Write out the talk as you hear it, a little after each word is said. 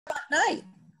at night.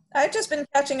 I've just been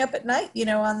catching up at night,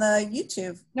 on the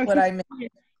YouTube. No, what I missed.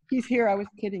 He's here. I was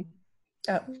kidding.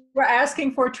 Oh. We're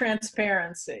asking for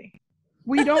transparency.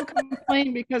 We don't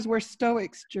complain because we're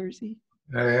stoics, Jersey.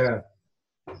 Yeah.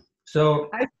 So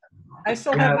I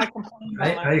still have my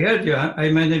complaint. I heard you. I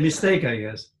made a mistake, I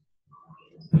guess.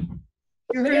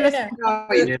 You heard us.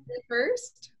 The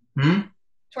 31st?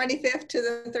 25th Hmm? to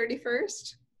the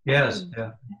 31st? Yes,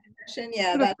 yeah.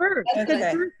 Yeah, The first.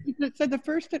 okay. It said the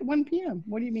first at 1 p.m.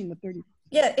 What do you mean the 30th?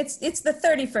 Yeah, it's the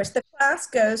 31st. The class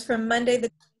goes from Monday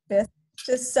the 25th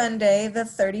to Sunday the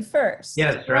 31st.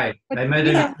 Yes, right. But I made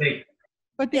a mistake.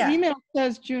 But the Yeah. email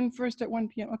says June 1st at 1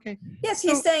 p.m. Okay. Yes,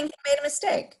 he's saying he made a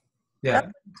mistake. Yeah.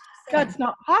 That's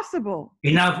not possible.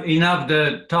 Enough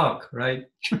the talk, right?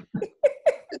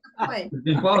 Fine. It's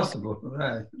impossible,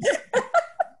 right?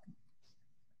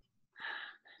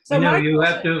 So You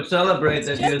have to celebrate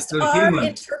that you're Just still our human.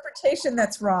 interpretation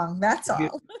that's wrong. That's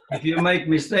all. If you make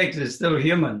mistakes, it's still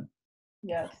human.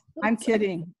 Yes. I'm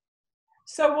kidding.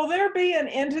 So will there be an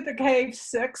Into the Cave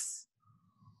 6?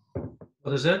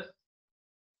 What is it?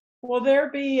 Will there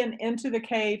be an Into the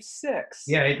Cave 6?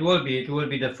 Yeah, it will be. It will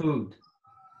be the food.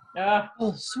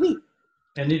 Oh, sweet.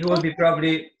 And it will be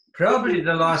probably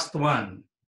the last one.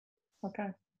 Okay.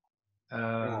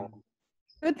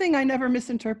 Good thing I never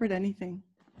misinterpret anything.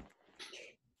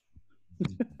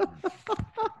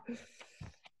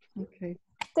 Okay.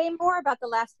 Say more about the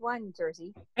last one,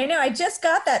 Jersey. I know. I just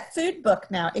got that food book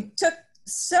now. It took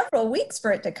several weeks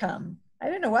for it to come. I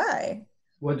don't know why.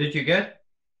 What did you get?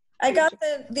 I got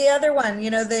the other one,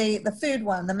 the food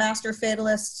one, the Master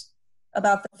Fatalist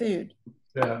about the food.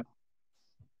 Yeah.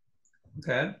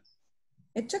 Okay.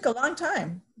 It took a long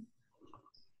time.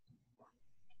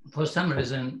 For some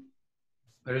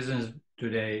reasons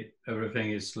today,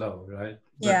 everything is slow, right?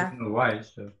 Yeah. I don't know why,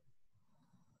 so.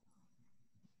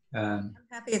 I'm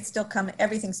happy it's still coming.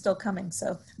 Everything's still coming,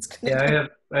 so it's gonna Yeah,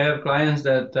 I have clients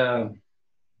that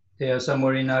they are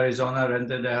somewhere in Arizona,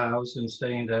 rented a house and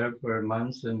staying there for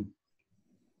months, and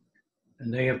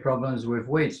they have problems with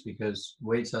weights because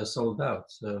weights are sold out.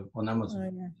 So on Amazon,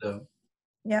 Oh, yeah. so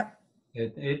Yep.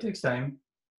 it takes time.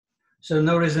 So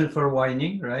no reason for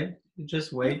whining, right? You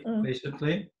just wait Mm-mm.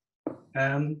 patiently,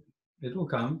 and it will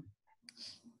come.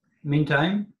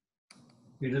 Meantime,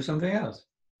 you do something else.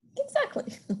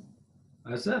 Exactly.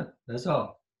 That's it. That's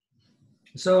all.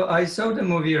 So I saw the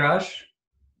movie Rush.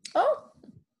 Oh,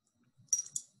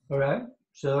 All right.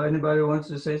 So anybody wants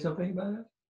to say something about it?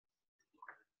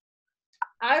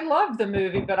 I love the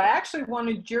movie, but I actually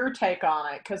wanted your take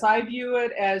on it because I view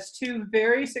it as two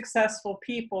very successful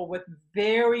people with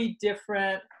very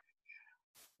different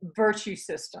virtue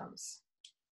systems.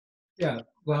 Yeah.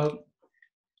 Well,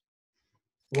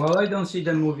 I don't see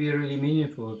the movie really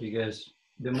meaningful because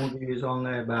the movie is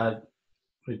only about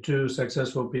the two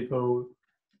successful people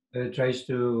tries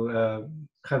to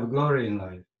have glory in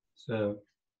life. So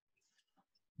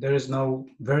there is no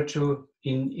virtue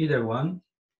in either one.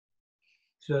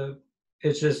 So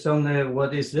it's just only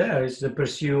what is there is the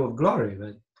pursuit of glory.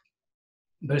 But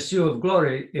pursuit of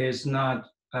glory is not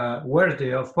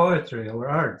worthy of poetry or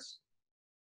arts.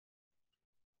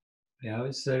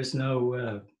 There's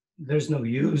no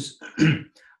use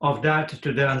of that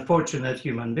to the unfortunate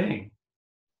human being.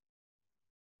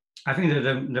 I think that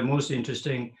the most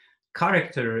interesting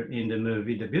character in the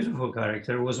movie, the beautiful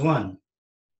character, was one.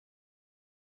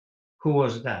 Who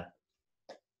was that?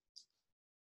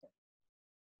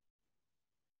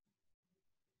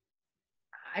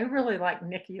 I really like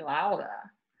Niki Lauda.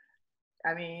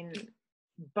 I mean,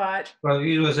 but... Well,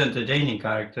 he was an entertaining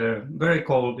character, very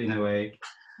cold in a way,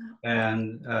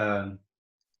 and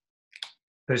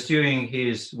pursuing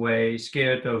his way,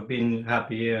 scared of being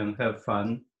happy and have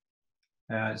fun.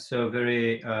 So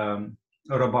very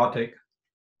robotic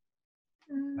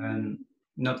and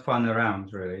not fun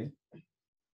around, really.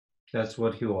 That's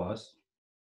what he was.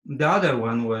 The other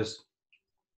one was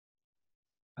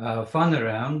fun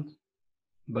around,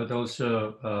 but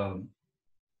also,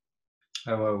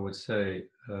 how I would say,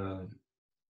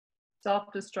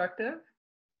 self-destructive?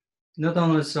 Not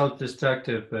only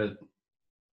self-destructive, but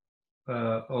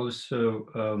also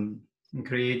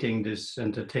creating this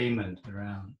entertainment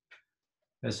around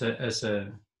as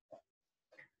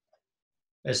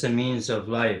a means of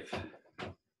life.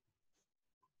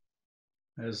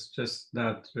 It's just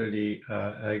not really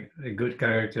a good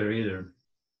character either.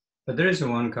 But there is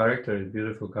one character, a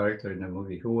beautiful character in the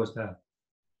movie. Who was that?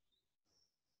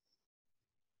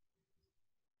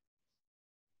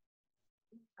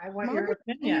 I want your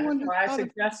opinion, so I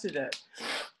suggested it.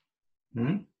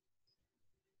 Hmm?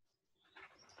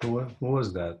 Who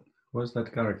was that? Who was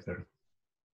that character?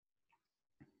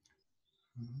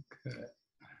 Okay.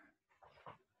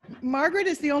 Margaret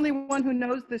is the only one who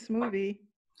knows this movie.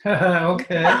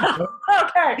 Okay.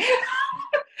 Okay.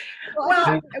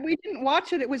 Well, We didn't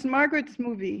watch it. It was Margaret's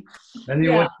movie. Then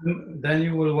you Yeah. watch, then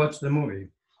you will watch the movie.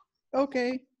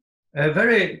 Okay. A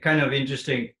very kind of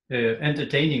interesting,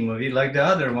 entertaining movie, like the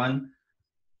other one,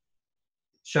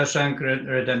 Shawshank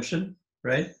Redemption,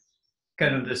 right?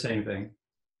 Kind of the same thing.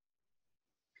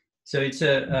 So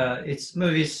it's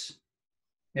movies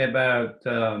about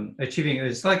achieving.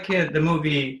 It's like the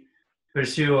movie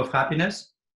Pursuit of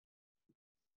Happiness,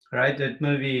 right? That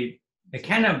movie, the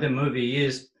kind of the movie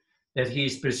is that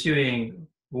he's pursuing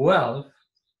wealth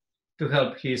to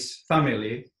help his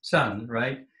family, son,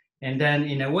 right? And then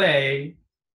in a way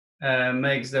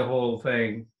makes the whole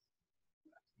thing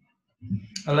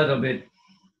a little bit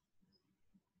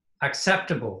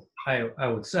acceptable, I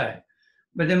would say.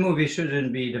 But the movie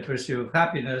shouldn't be The Pursuit of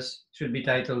Happiness, should be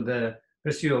titled The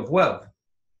Pursuit of Wealth.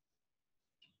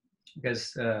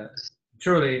 Because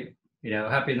truly,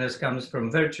 happiness comes from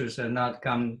virtues and not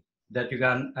come that you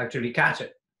can actually catch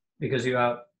it because you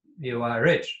are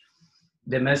rich.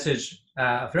 The message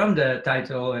from the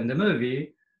title and the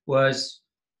movie was,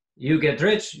 you get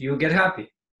rich, you get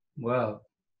happy. Well,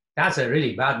 that's a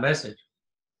really bad message.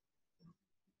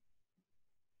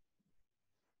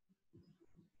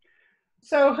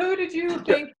 so who did you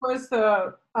think was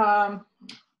the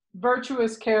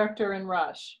virtuous character in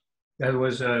Rush? That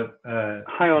was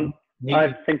Hang on, Nikki.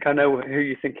 I think I know who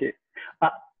you think it.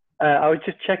 I was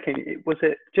just checking. Was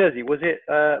it Jersey? Was it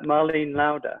Marlene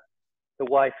Lauder, the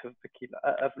wife of Niki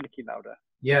Lauder?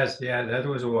 Yes, yeah, that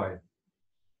was a wife.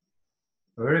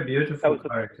 Very beautiful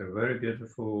character, very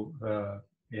beautiful,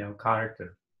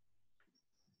 character.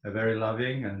 Very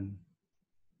loving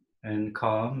and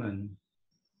calm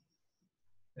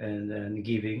and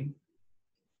giving.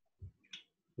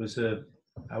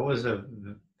 I was a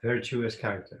virtuous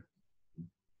character.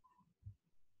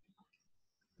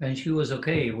 And she was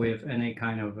okay with any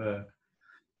kind of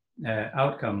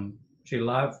outcome. She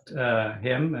loved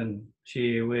him, and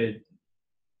she would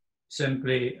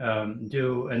simply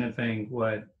do anything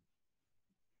what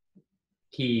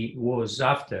he was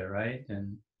after, right?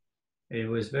 And it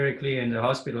was very clear in the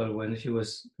hospital when he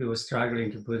was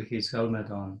struggling to put his helmet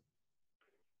on,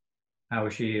 how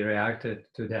she reacted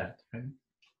to that, right?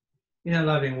 In a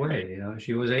loving way,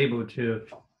 she was able to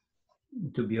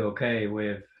be okay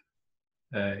with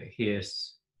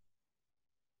his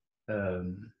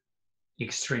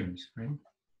extremes, right?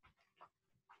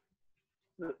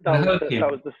 That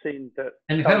was the scene that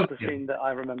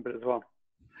I remembered as well.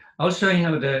 Also,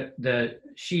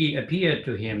 she appeared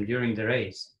to him during the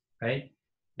race, right?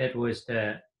 That was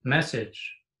the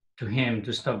message to him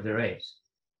to stop the race.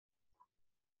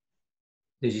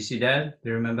 Did you see that? Do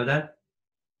you remember that?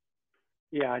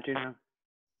 Yeah, I do know.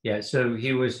 Yeah, so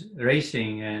he was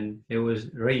racing and it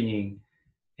was raining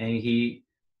and he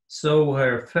saw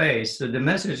her face. So the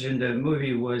message in the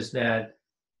movie was that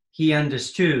he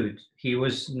understood. He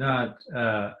was not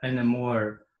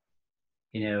anymore,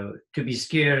 to be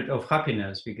scared of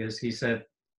happiness, because he said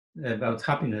about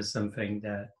happiness something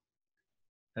that,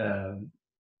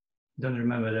 don't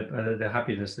remember the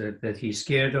happiness, that he's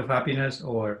scared of happiness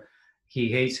or he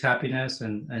hates happiness.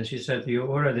 And she said, you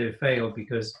already failed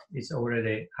because it's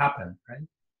already happened, right?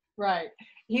 Right.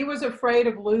 He was afraid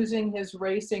of losing his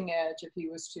racing edge if he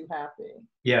was too happy.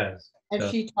 Yes. And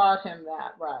she taught him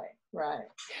that, right.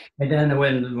 And then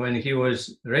when he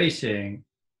was racing,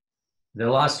 the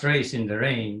last race in the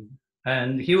rain,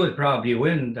 and he would probably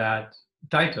win that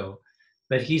title,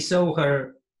 but he saw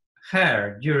her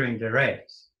hair during the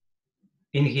race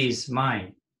in his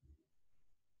mind.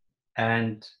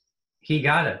 And he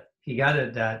got it. He got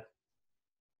it that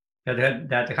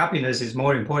happiness is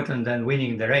more important than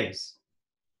winning the race.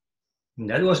 And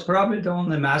that was probably the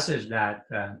only message that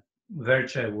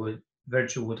virtue would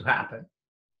happen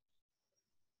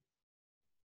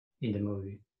in the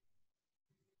movie.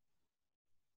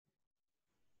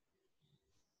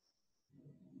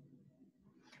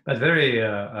 But very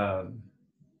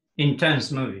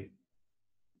intense movie.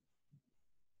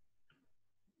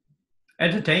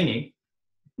 Entertaining.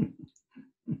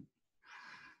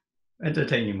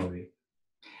 Entertaining movie.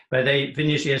 But they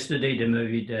finished yesterday the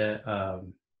movie, The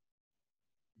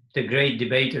Great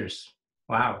Debaters.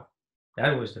 Wow,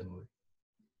 that was the movie.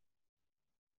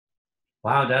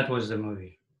 Wow, that was the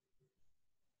movie.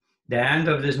 The end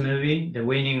of this movie, the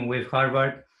winning with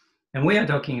Harvard, and we are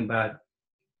talking about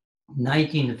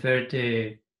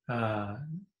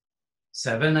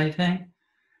 1937, I think.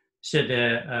 So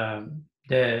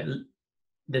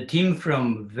the team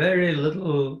from very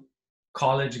little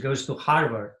college goes to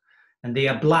Harvard, and they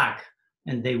are black,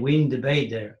 and they win debate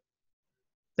there.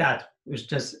 That was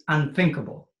just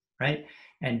unthinkable, right?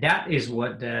 And that is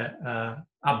what the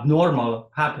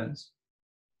abnormal happens,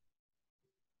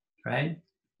 right?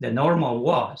 The normal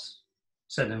was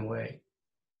certain way.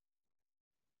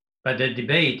 But the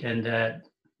debate and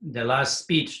the last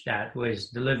speech that was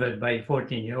delivered by a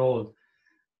 14-year-old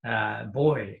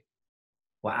boy,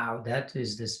 wow, that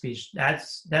is the speech. That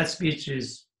speech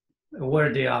is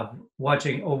worthy of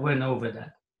watching over and over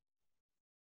that.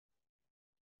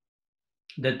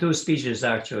 The two speeches,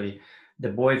 actually, the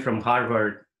boy from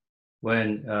Harvard,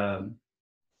 when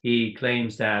he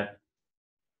claims that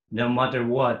no matter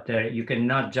what, you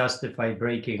cannot justify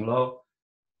breaking law,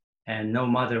 and no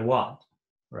matter what,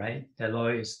 right? The law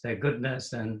is the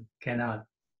goodness and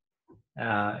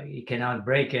you cannot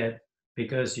break it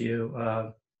because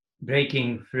you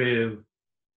breaking through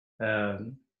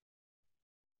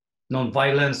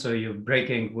non-violence, or you're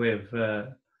breaking with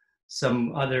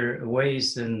some other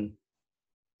ways. And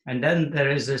then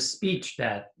there is a speech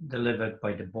that delivered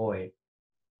by the boy.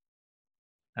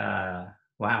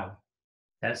 Wow,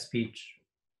 that speech.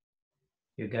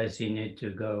 You guys, you need to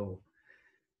go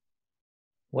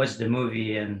watch the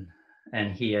movie and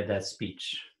hear that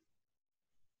speech.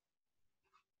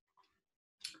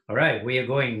 All right, we are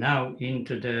going now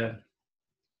into the,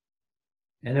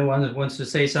 anyone wants to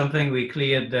say something? We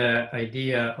cleared the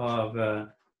idea of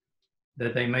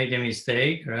that they made a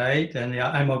mistake, right? And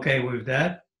I'm okay with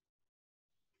that,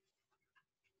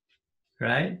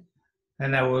 right?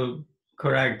 And I will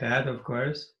correct that, of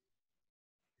course.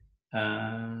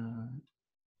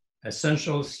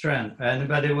 Essential strength.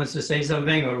 Anybody wants to say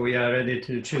something, or we are ready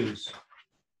to choose?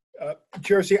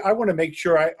 Jerzy, I want to make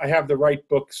sure I have the right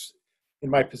books in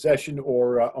my possession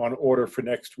or on order for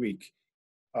next week.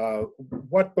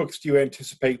 What books do you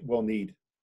anticipate we'll need?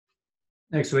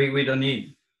 Next week we don't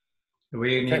need.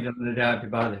 We need only the happy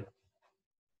body.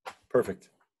 Perfect.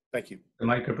 Thank you. The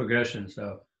microprogression,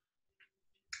 so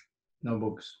no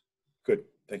books. Good.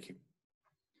 Thank you.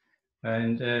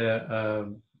 And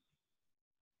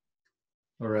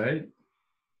all right.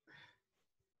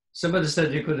 Somebody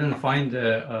said you couldn't find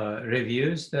the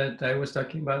reviews that I was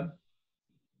talking about.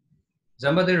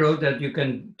 Somebody wrote that you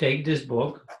can take this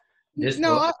book.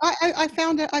 No, I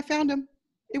found it. I found him.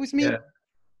 It was me. Yeah.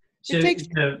 So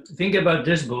think about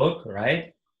this book,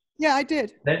 right? Yeah, I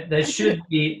did. That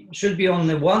should be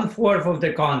only 1/4 of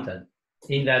the content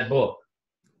in that book.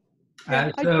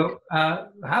 Yeah,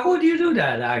 how would you do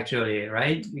that actually,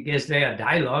 right? Because they are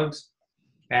dialogues,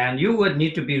 and you would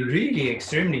need to be really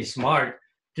extremely smart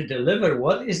to deliver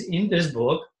what is in this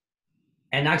book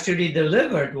and actually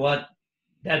deliver what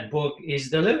that book is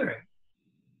delivering.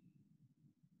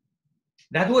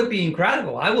 That would be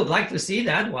incredible. I would like to see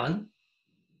that one.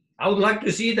 I would like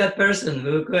to see that person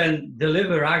who can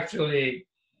deliver actually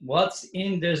what's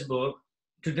in this book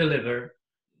to deliver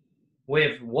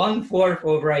with 1/4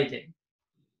 of writing.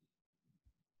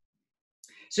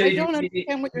 So I don't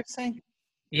understand what you're saying.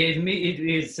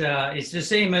 It's the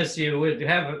same as you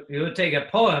would take a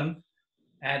poem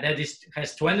that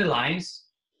has 20 lines.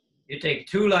 You take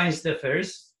 2 lines the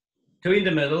first, 2 in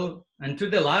the middle, and 2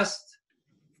 the last,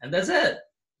 and that's it.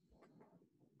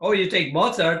 Or you take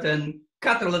Mozart and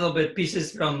cut a little bit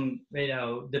pieces from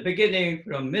the beginning,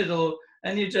 from middle,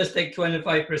 and you just take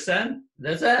 25%.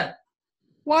 That's it.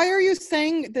 Why are you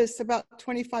saying this about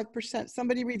 25%?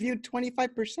 Somebody reviewed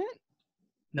 25%?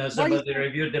 No, somebody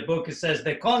reviewed the book. It says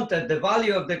the content, the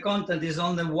value of the content is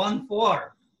only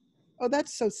 1/4. Oh,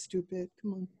 that's so stupid.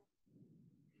 Come on.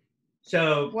 So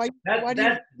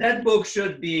that book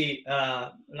should be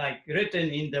like written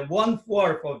in the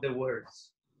 1/4 of the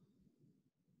words.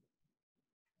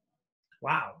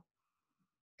 Wow,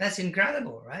 that's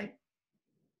incredible, right?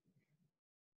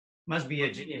 Must be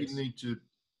a genius. You need to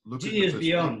look genius at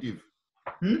the perspective.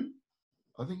 Beyond.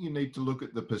 I think you need to look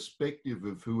at the perspective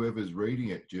of whoever's reading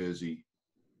it, Jerzy.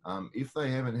 If they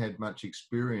haven't had much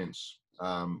experience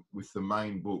with the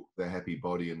main book, The Happy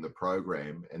Body, and the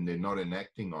program, and they're not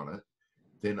enacting on it,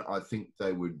 then I think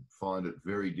they would find it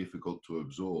very difficult to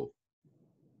absorb.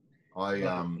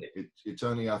 It's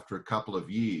only after a couple of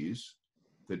years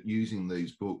that using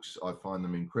these books, I find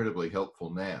them incredibly helpful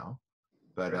now.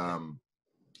 But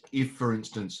if, for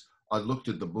instance, I looked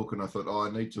at the book and I thought,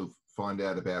 I need to find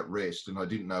out about rest, and I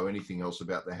didn't know anything else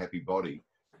about The Happy Body,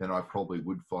 then I probably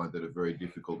would find that a very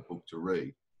difficult book to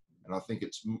read. And I think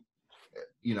it's,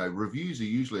 reviews are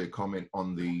usually a comment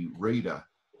on the reader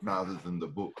rather than the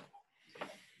book.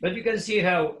 But you can see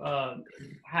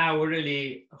how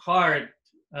really hard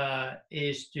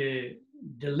is to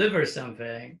deliver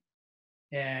something,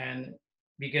 and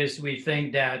because we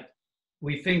think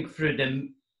through the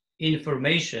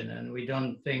information and we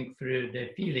don't think through the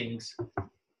feelings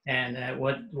and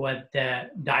what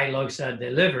dialogues are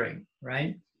delivering,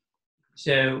 right?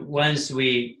 So once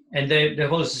the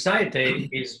whole society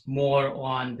is more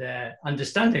on the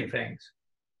understanding things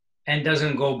and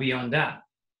doesn't go beyond that.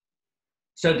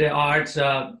 So the arts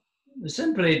are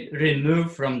simply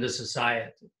removed from the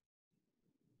society.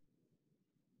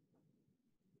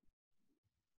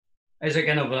 As a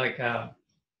kind of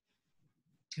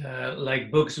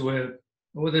like books with,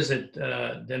 what is it,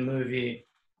 the movie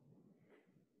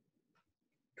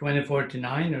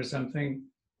 2049 or something,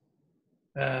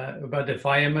 about the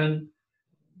fireman,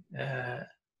 what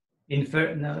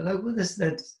is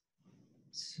that,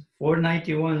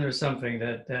 491 or something,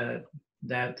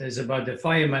 that is about the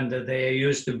firemen that they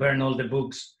used to burn all the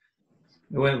books,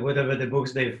 whatever the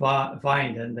books they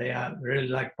find, and they are really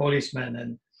like policemen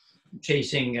and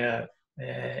chasing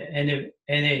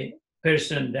any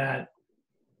person that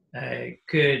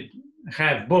could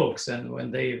have books, and when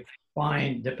they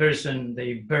find the person,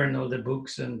 they burn all the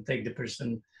books and take the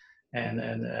person and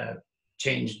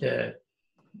change the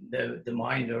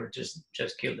mind, or just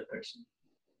kill the person.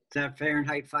 Is that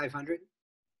Fahrenheit 500?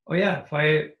 Oh yeah,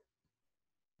 500?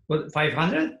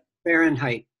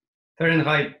 Fahrenheit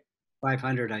Fahrenheit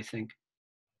 500, I think.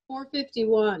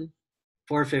 451.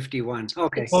 451.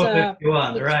 Okay. It's,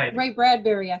 451, it's right. Ray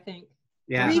Bradbury, I think.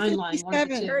 Yeah. Line, one of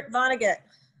the 357. two. Kurt Vonnegut.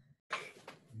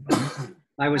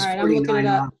 I was All right, I'm looking 49 it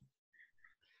up. off.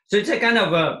 So it's a kind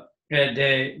of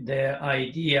the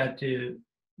idea to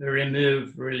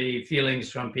remove really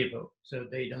feelings from people so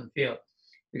they don't feel.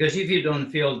 Because if you don't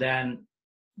feel, then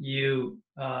you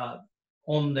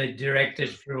only directed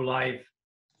through life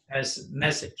as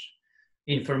message,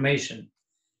 information.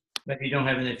 But you don't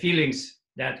have any feelings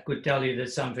that could tell you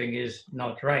that something is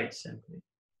not right, simply.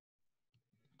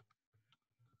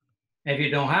 If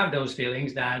you don't have those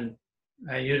feelings, then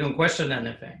you don't question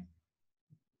anything.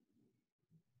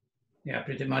 Yeah,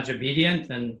 pretty much obedient,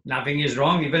 and nothing is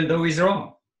wrong, even though it's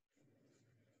wrong.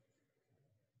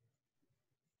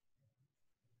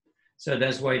 So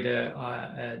that's why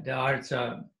the arts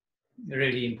are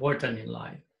really important in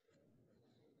life.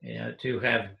 You know, to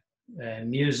have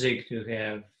music, to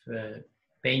have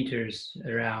painters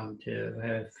around, to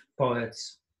have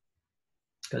poets,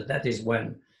 because that is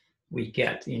when we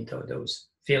get into those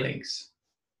feelings.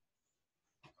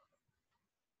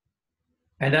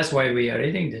 And that's why we are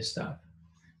reading this stuff,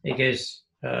 because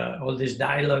all these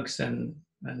dialogues and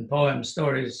poem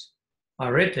stories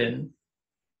are written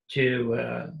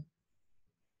to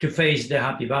face the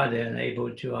happy body and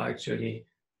able to actually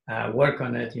work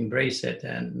on it, embrace it,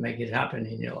 and make it happen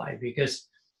in your life. Because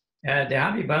the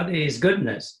happy body is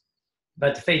goodness,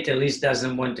 but the fatalist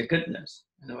doesn't want the goodness.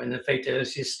 And when the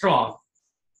fatalist is strong,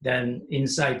 then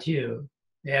inside you,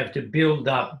 you have to build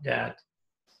up that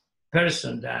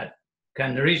person that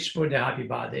can reach for the happy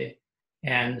body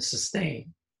and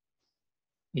sustain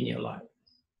in your life.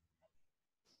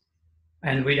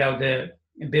 And without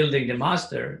building the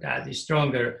master that is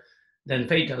stronger than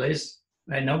fatalist,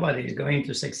 and nobody is going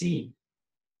to succeed,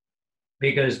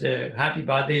 because the happy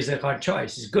body is a hard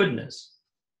choice, it's goodness.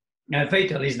 And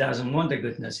fatalist doesn't want the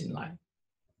goodness in life.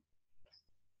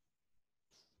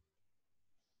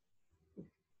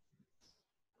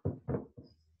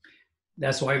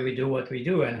 That's why we do what we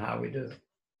do and how we do.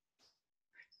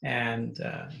 And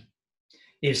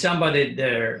if somebody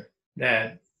there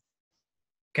that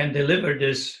can deliver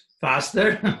this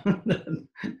faster,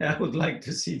 I would like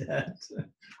to see that.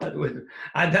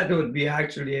 That would be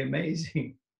actually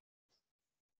amazing.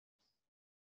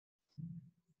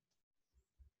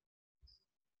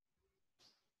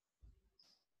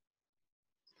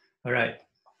 All right,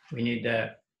 we need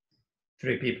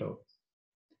 3 people.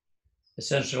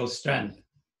 Essential strength.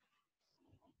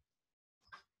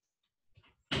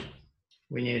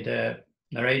 We need a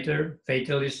narrator,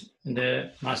 fatalist, and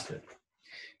the master.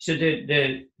 So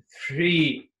the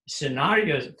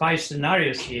 5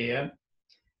 scenarios here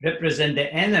represent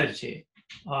the energy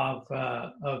of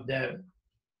the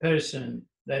person.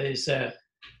 That is,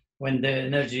 when the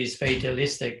energy is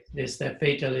fatalistic, the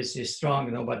fatalist is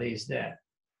strong, nobody is there.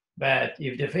 But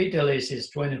if the fatalist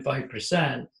is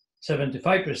 25%,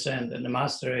 75%, and the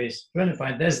master is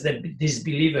 25%, that's the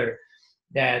disbeliever,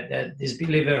 that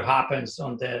disbeliever happens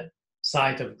on the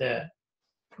side of the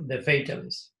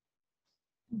fatalist.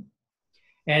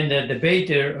 And the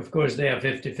debater, of course, they are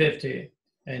 50-50,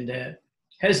 and the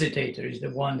hesitator is the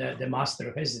one that the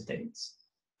master hesitates.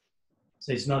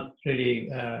 So it's not really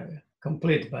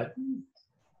complete, but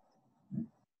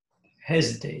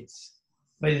hesitates.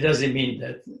 But it doesn't mean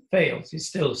that it fails. It's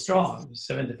still strong,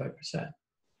 75%.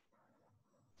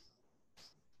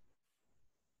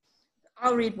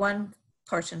 I'll read one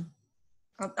portion.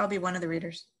 I'll be one of the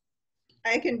readers.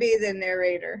 I can be the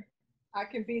narrator. I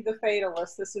can be the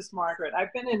fatalist. This is Margaret.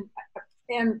 I've been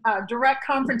in direct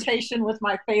confrontation with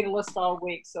my fatalist all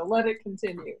week, so let it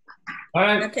continue. All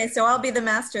right. Okay, so I'll be the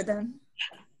master then.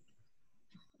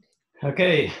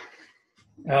 Okay.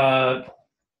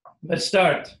 Let's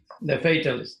start. The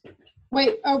fatalist.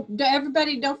 Wait,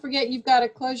 everybody don't forget you've got to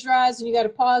close your eyes and you got to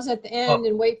pause at the end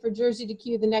and wait for Jersey to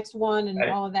cue the next one and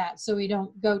all of that so we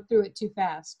don't go through it too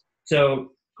fast.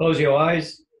 So close your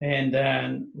eyes and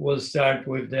then we'll start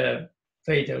with the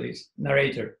fatalist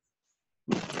narrator.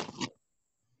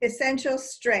 Essential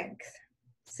strength.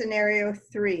 Scenario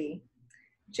 3.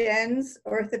 Jen's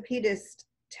orthopedist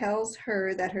tells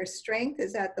her that her strength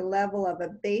is at the level of a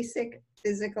basic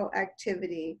physical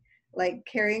activity like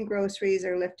carrying groceries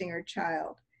or lifting her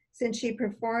child. Since she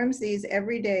performs these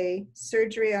every day,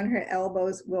 surgery on her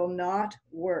elbows will not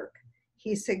work.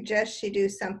 He suggests she do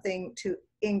something to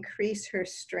increase her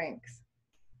strength.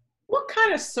 What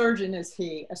kind of surgeon is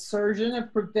he? A surgeon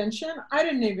of prevention? I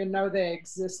didn't even know they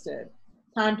existed.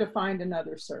 Time to find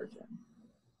another surgeon.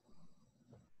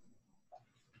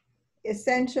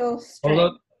 Essential strength.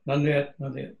 Hold on, not yet,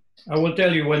 not yet. I will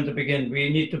tell you when to begin. We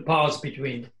need to pause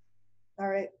between. All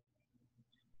right.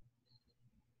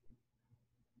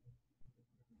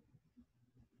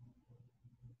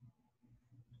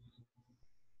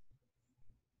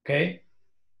 Okay.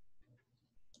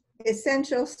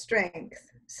 Essential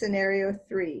strength. Scenario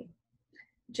 3.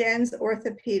 Jen's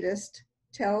orthopedist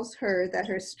tells her that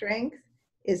her strength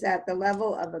is at the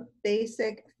level of a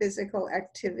basic physical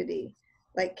activity,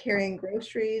 like carrying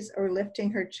groceries or lifting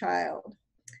her child.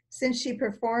 Since she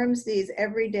performs these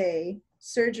every day,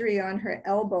 surgery on her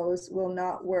elbows will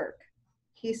not work.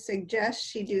 He suggests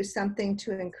she do something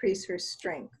to increase her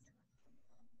strength.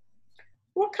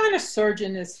 What kind of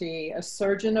surgeon is he? A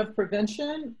surgeon of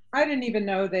prevention? I didn't even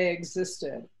know they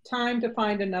existed. Time to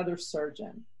find another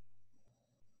surgeon.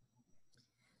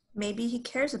 Maybe he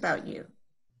cares about you.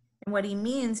 And what he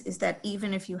means is that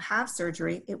even if you have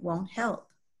surgery, it won't help.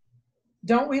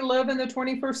 Don't we live in the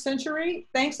 21st century?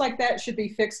 Things like that should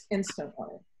be fixed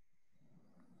instantly.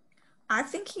 I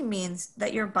think he means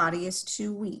that your body is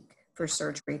too weak for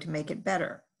surgery to make it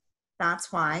better.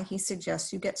 That's why he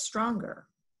suggests you get stronger.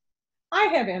 I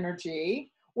have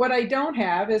energy. What I don't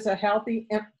have is healthy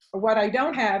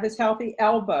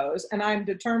elbows, and I'm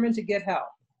determined to get help.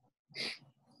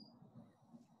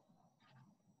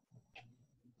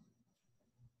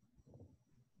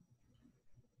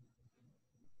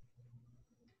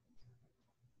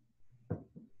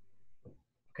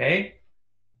 Okay.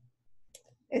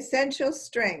 Essential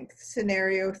strength.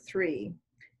 Scenario 3.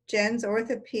 Jen's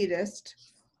orthopedist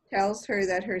tells her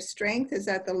that her strength is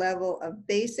at the level of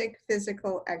basic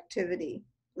physical activity,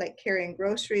 like carrying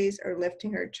groceries or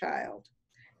lifting her child.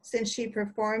 Since she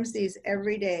performs these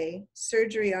every day,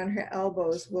 surgery on her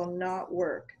elbows will not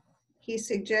work. He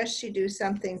suggests she do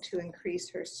something to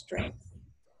increase her strength.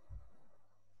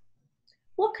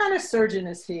 What kind of surgeon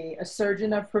is he? A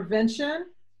surgeon of prevention?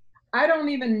 I didn't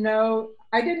even know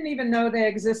they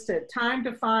existed. Time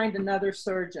to find another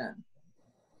surgeon.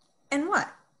 And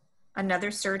what?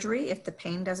 Another surgery if the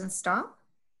pain doesn't stop?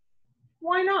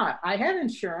 Why not? I have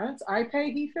insurance. I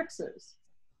pay, he fixes.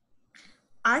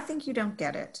 I think you don't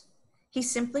get it. He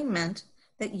simply meant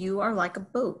that you are like a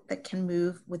boat that can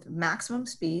move with maximum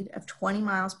speed of 20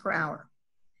 miles per hour.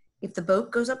 If the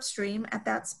boat goes upstream at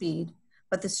that speed,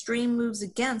 but the stream moves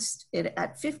against it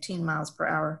at 15 miles per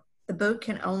hour, the boat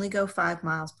can only go 5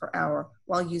 miles per hour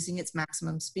while using its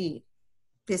maximum speed.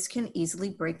 This can easily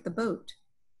break the boat.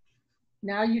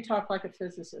 Now you talk like a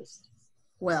physicist.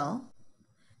 Well,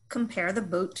 compare the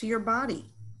boat to your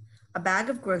body. A bag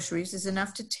of groceries is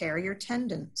enough to tear your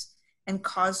tendons and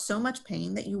cause so much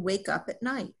pain that you wake up at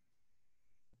night.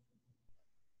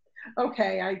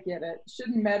 Okay, I get it.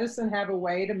 Shouldn't medicine have a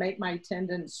way to make my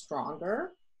tendons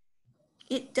stronger?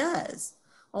 It does,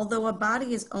 although a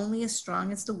body is only as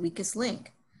strong as the weakest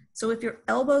link. So if your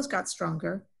elbows got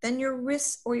stronger, then your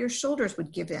wrists or your shoulders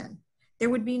would give in. There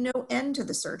would be no end to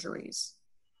the surgeries.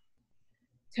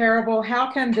 Terrible.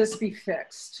 How can this be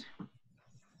fixed?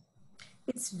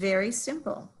 It's very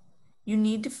simple. You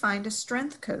need to find a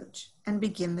strength coach and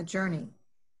begin the journey.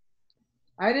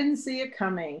 I didn't see it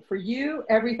coming. For you,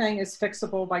 everything is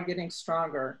fixable by getting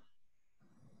stronger.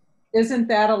 Isn't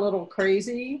that a little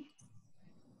crazy?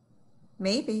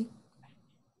 Maybe.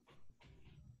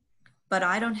 But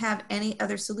I don't have any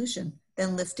other solution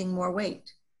than lifting more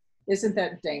weight. Isn't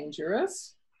that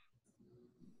dangerous?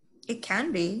 It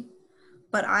can be,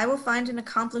 but I will find an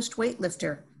accomplished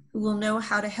weightlifter who will know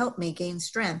how to help me gain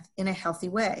strength in a healthy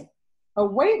way. A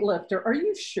weightlifter? Are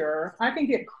you sure? I can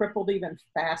get crippled even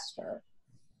faster.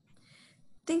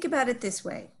 Think about it this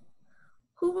way.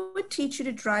 Who would teach you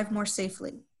to drive more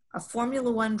safely? A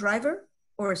Formula One driver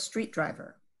or a street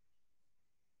driver?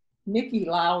 Niki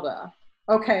Lauda.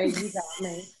 Okay, you got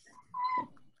me.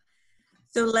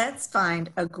 So let's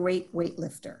find a great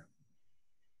weightlifter.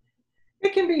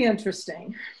 It can be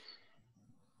interesting.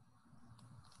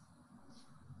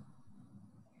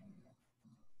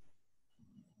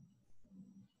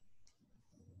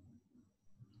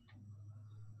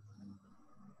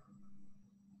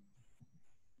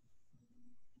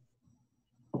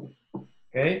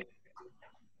 Okay.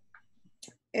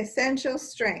 Essential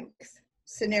strength,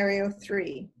 scenario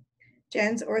 3.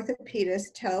 Jen's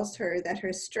orthopedist tells her that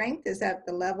her strength is at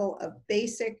the level of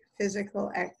basic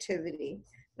physical activity,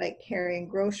 like carrying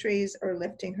groceries or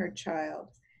lifting her child.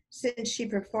 Since she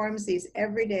performs these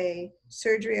every day,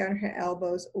 surgery on her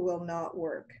elbows will not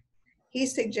work. He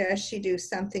suggests she do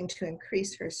something to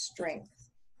increase her strength.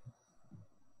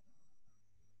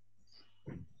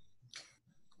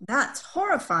 That's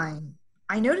horrifying.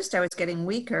 I noticed I was getting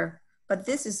weaker, but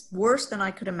this is worse than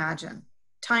I could imagine.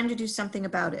 Time to do something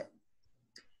about it.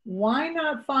 Why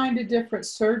not find a different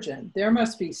surgeon? There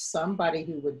must be somebody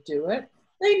who would do it.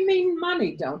 They mean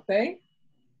money, don't they?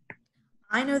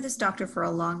 I know this doctor for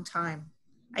a long time.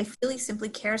 I feel he simply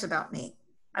cares about me.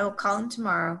 I will call him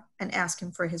tomorrow and ask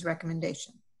him for his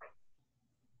recommendation.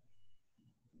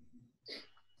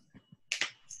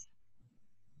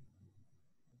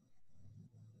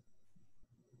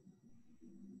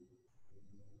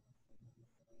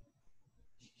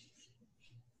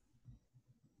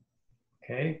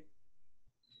 Okay.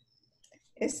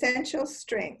 Essential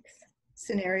strength,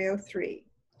 scenario 3.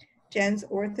 Jen's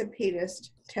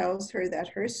orthopedist tells her that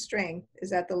her strength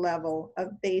is at the level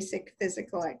of basic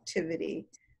physical activity,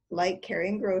 like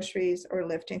carrying groceries or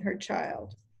lifting her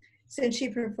child. Since she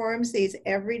performs these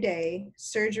every day,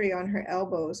 surgery on her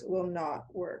elbows will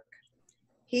not work.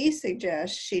 He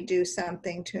suggests she do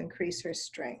something to increase her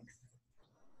strength.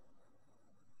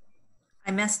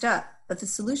 I messed up, but the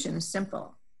solution is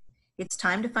simple. It's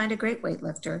time to find a great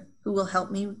weightlifter who will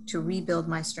help me to rebuild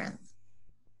my strength.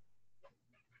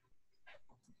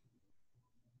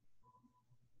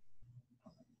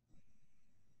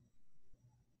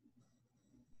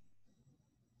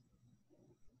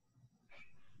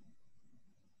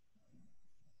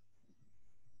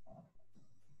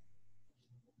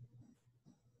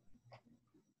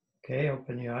 Okay,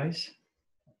 open your eyes.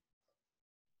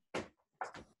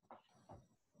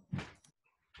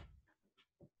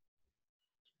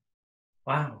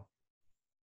 Wow.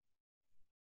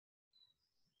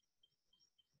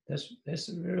 That's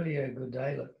really a good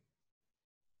dialogue.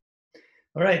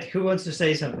 All right, who wants to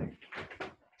say something?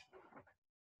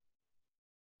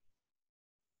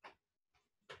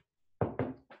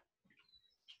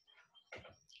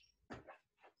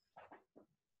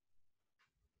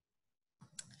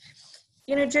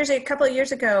 You know, Jersey, a couple of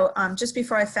years ago, just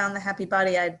before I found the happy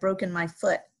body, I had broken my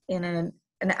foot in an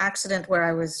accident where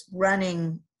I was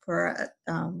running for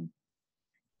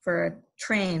a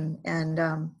train, and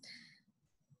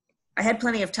I had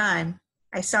plenty of time.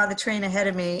 I saw the train ahead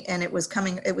of me, and it was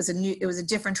coming. It was a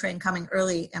different train coming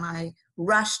early, and I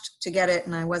rushed to get it,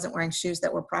 and I wasn't wearing shoes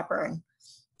that were proper, and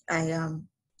I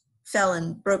fell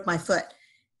and broke my foot,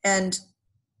 and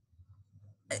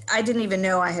I didn't even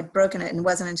know I had broken it, and it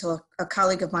wasn't until a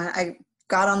colleague of mine, I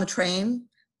got on the train,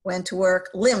 went to work,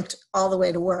 limped all the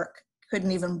way to work,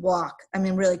 couldn't even walk. I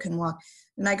mean, really couldn't walk.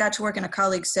 And I got to work and a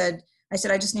colleague said, I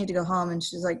said, I just need to go home. And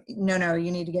she's like, no,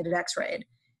 you need to get it x-rayed.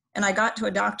 And I got to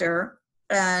a doctor,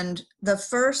 and the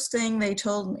first thing they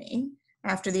told me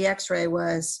after the x-ray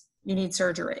was, you need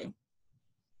surgery,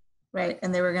 right?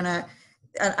 And they were gonna,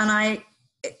 and I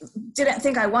didn't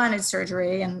think I wanted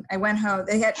surgery, and I went home.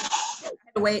 They had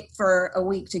to wait for a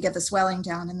week to get the swelling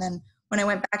down. And then when I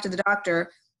went back to the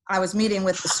doctor, I was meeting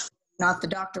with not the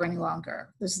doctor any longer.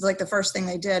 This is like the first thing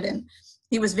they did. And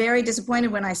he was very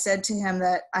disappointed when I said to him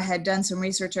that I had done some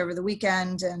research over the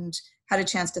weekend and had a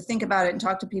chance to think about it and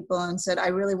talk to people, and said, I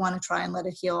really want to try and let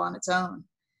it heal on its own.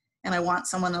 And I want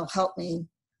someone that'll help me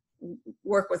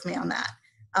work with me on that.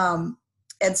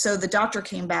 And so the doctor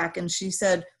came back and she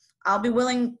said, I would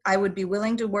be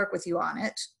willing to work with you on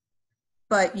it,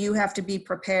 but you have to be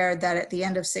prepared that at the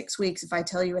end of 6 weeks, if I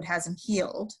tell you it hasn't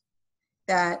healed,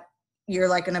 that you're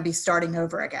like going to be starting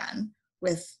over again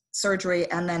with surgery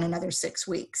and then another 6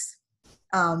 weeks.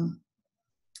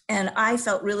 And I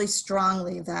felt really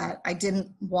strongly that I didn't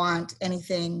want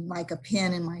anything like a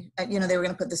pin in my, they were going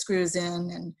to put the screws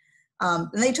in, and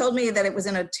they told me that it was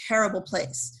in a terrible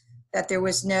place. that there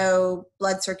was no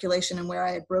blood circulation in where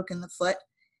I had broken the foot.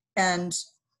 And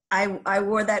I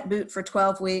wore that boot for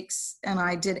 12 weeks and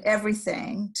I did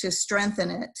everything to strengthen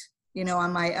it, you know,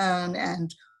 on my own,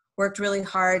 and worked really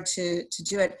hard to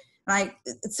do it. And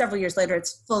several years later,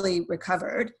 it's fully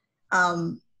recovered.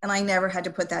 And I never had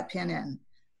to put that pin in.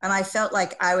 And I felt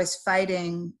like I was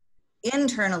fighting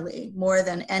internally more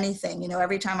than anything. You know,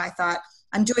 every time I thought,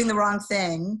 I'm doing the wrong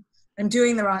thing, I'm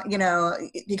doing the wrong, you know,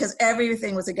 because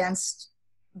everything was against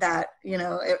that, you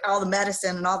know, all the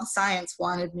medicine and all the science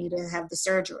wanted me to have the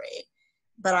surgery.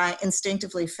 But I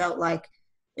instinctively felt like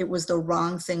it was the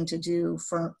wrong thing to do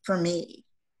for me.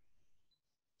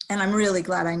 And I'm really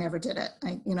glad I never did it.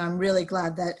 I'm really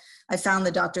glad that I found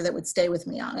the doctor that would stay with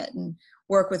me on it and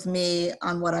work with me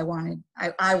on what I wanted.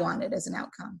 I wanted as an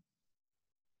outcome.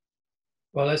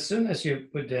 Well, as soon as you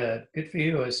put the, good for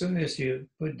you, as soon as you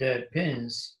put the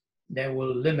pins, that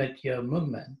will limit your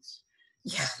movements.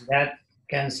 Yeah. That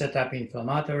can set up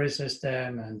inflammatory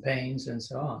system and pains and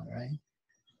so on, right?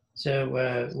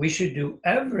 So we should do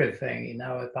everything in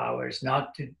our powers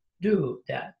not to do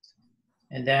that.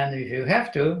 And then if you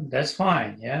have to, that's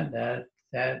fine, yeah,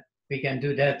 that we can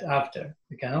do that after.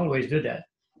 We can always do that.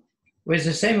 Well, it's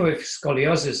the same with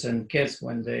scoliosis in kids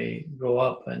when they grow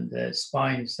up and the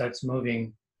spine starts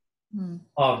moving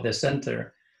off the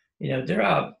center. You know, there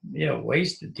are, you know,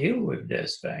 ways to deal with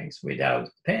these things without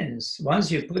pins.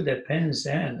 Once you put the pins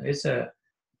in, it's a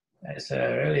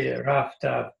really rough,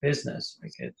 tough business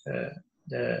because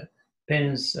the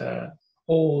pins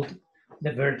hold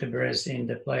the vertebrae in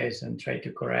the place and try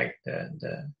to correct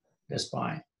the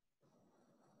spine.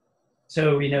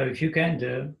 So, you know, if you can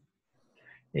do,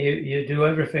 you do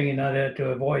everything in order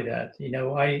to avoid that. You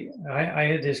know, I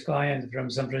had this client from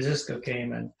San Francisco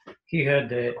came and he had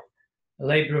the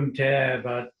labrum tear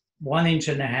about 1.5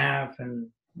 inches and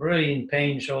really in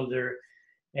pain shoulder.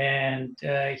 And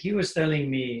he was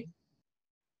telling me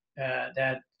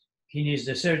that he needs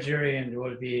the surgery and it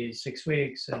will be 6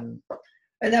 weeks. And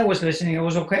I was listening. I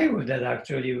was okay with that,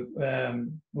 actually,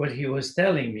 what he was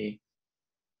telling me.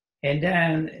 And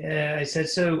then I said,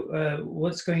 so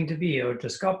what's going to be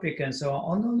orthoscopic and so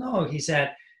on? Oh, no. He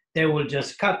said, they will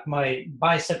just cut my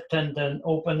bicep tendon,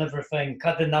 open everything,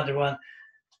 cut another one.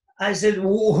 I said,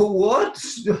 what?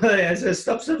 I said,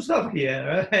 stop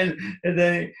here. And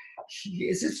then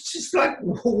it's just like,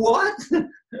 what?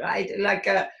 Right? Like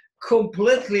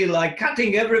completely like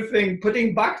cutting everything,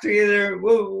 putting back together.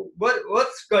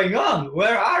 What's going on?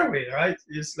 Where are we? Right?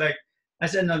 It's like, I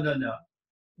said, no.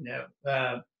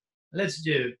 Let's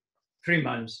do 3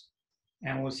 months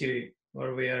and we'll see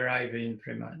where we arrive in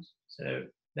 3 months. So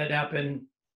that happened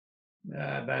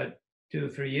about 2 or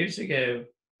 3 years ago.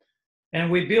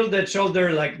 And we built that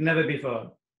shoulder like never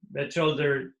before. That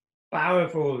shoulder,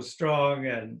 powerful, strong,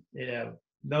 and, you know,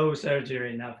 no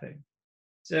surgery, nothing.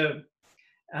 So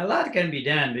a lot can be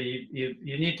done, but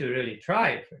you need to really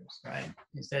try first, right?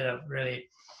 Instead of really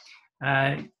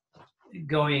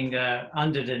going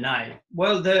under the knife.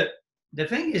 Well, the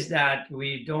thing is that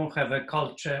we don't have a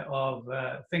culture of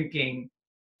thinking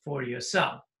for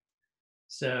yourself.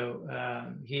 So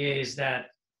here is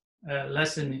that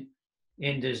lesson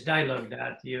in this dialogue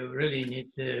that you really need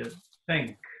to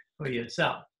think for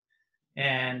yourself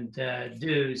and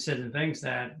do certain things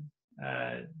that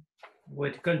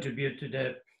would contribute to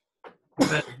the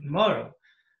better tomorrow.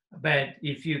 But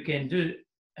if you can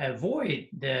avoid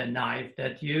the knife,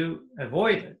 that you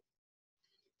avoid it.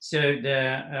 So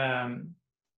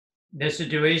the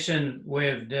situation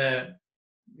with the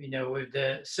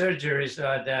surgeries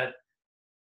are that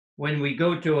when we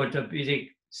go to orthopedic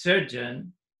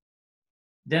surgeon,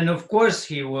 then of course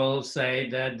he will say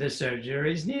that the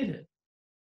surgery is needed.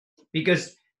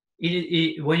 Because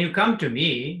when you come to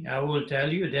me, I will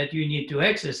tell you that you need to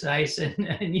exercise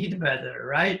and eat better,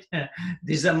 right?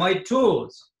 These are my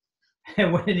tools.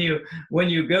 And when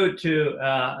you go to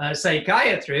a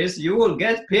psychiatrist, you will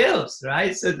get pills,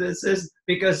 right? So this is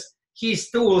because his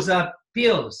tools are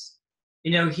pills.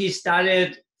 You know, he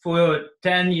started for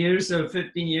 10 years or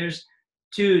 15 years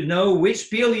to know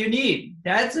which pill you need.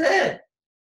 That's it.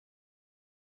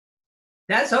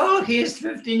 That's all his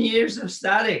 15 years of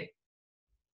study,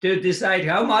 to decide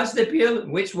how much the pill,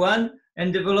 which one,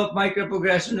 and develop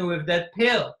microprogression with that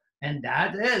pill. And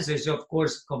that is of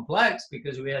course complex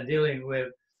because we are dealing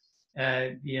with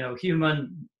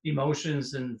human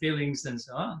emotions and feelings and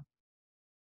so on.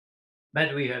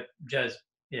 But we have just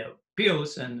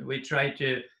pills, and we try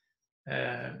to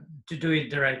do it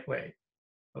the right way,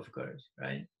 of course,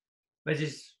 right? But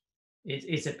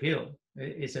it's a pill,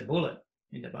 it's a bullet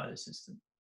in the body system,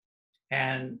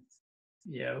 and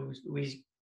we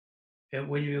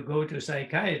when you go to a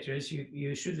psychiatrist,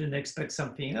 you shouldn't expect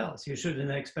something else. You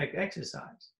shouldn't expect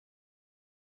exercise.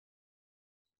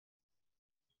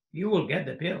 You will get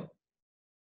the pill.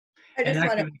 I just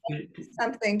want to add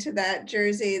something to that,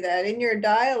 Jersey, that in your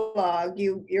dialogue,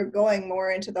 you're going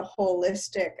more into the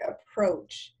holistic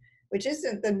approach, which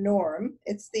isn't the norm,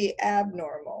 it's the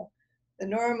abnormal. The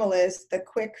normal is the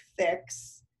quick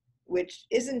fix, which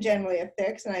isn't generally a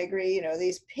fix. And I agree, you know,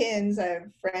 these pins, I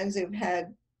have friends who've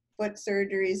had foot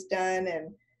surgeries done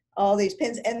and all these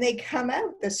pins, and they come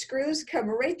out, the screws come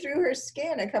right through her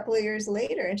skin a couple of years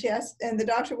later, and and the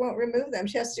doctor won't remove them.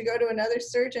 She has to go to another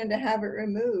surgeon to have it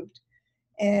removed,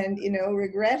 and, you know,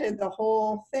 regretted the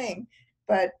whole thing.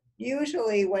 But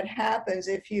usually what happens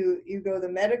if you go the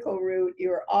medical route,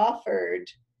 you're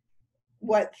offered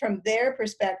what from their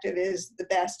perspective is the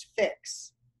best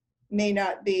fix. May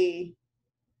not be,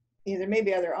 you know, there may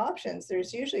be other options.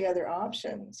 There's usually other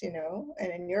options, you know,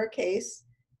 and in your case,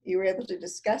 you were able to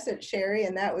discuss it, Sherry,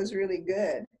 and that was really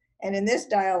good. And in this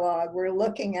dialogue, we're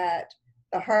looking at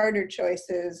the harder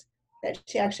choices, that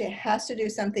she actually has to do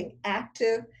something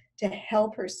active to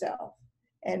help herself.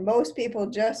 And most people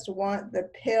just want the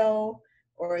pill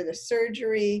or the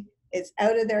surgery. It's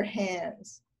out of their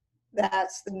hands.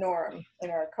 That's the norm in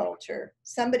our culture.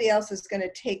 Somebody else is going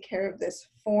to take care of this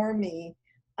for me.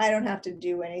 I don't have to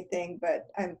do anything, but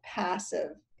I'm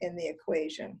passive in the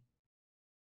equation.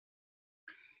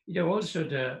 You know, also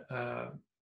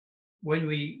when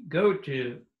we go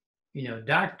to, you know,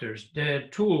 doctors, the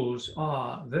tools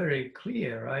are very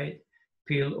clear, right?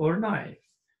 Pill or knife.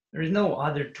 There is no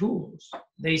other tools.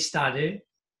 They study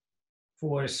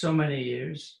for so many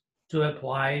years to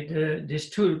apply these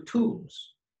two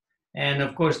tools. And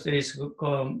of course, there is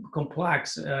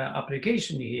complex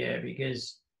application here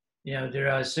because, you know, there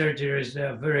are surgeries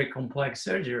that are very complex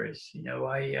surgeries. You know,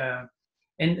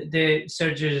 and the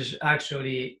surgeries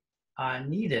actually are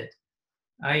needed.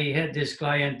 I had this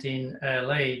client in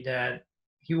LA that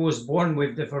he was born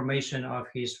with deformation of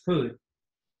his foot,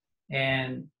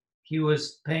 and he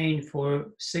was paying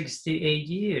for 68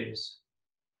 years,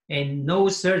 and no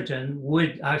surgeon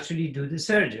would actually do the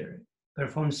surgery,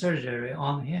 perform surgery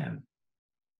on him.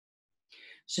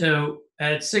 So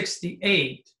at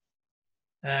 68,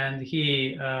 and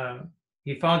he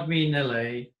found me in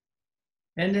LA,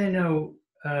 and then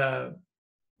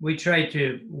we tried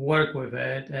to work with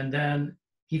it, and then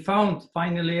he found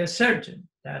finally a surgeon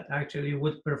that actually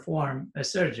would perform a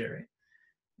surgery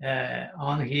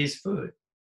on his foot.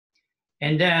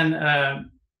 And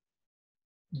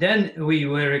then we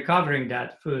were recovering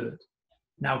that foot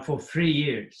now for 3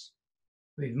 years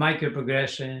with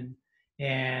microprogression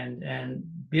and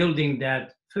building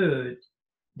that foot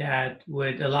that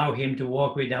would allow him to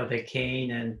walk without a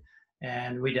cane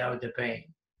and without the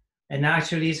pain. And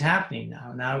actually it's happening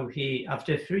now. Now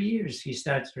after 3 years, he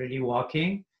starts really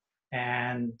walking,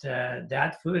 and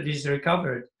that foot is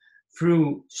recovered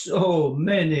through so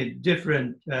many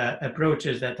different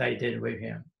approaches that I did with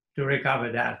him to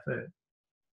recover that foot.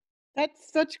 That's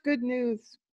such good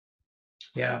news.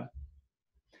 Yeah.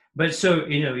 But so,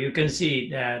 you know, you can see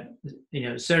that, you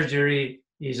know, surgery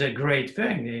is a great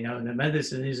thing, you know, the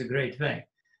medicine is a great thing,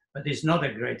 but it's not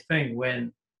a great thing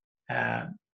when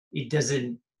it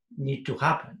doesn't need to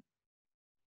happen.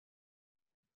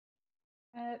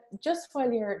 Just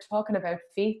while you're talking about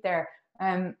feet there,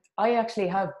 I actually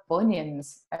have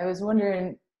bunions. I was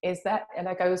wondering, is that,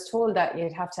 like, I was told that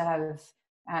you'd have to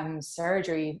have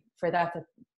surgery for that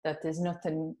there's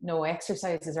no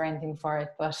exercises or anything for it,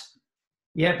 but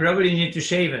yeah, probably you need to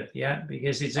shave it, yeah,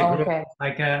 because it's a growth,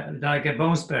 like a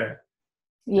bone spur.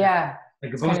 Yeah,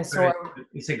 like a bone spur,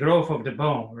 it's a growth of the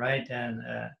bone, right? And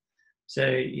so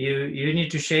you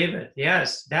need to shave it.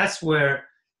 Yes, that's where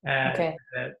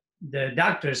the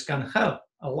doctors can help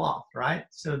a lot, right?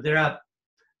 So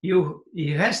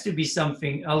it has to be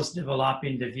something else developed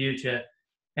in the future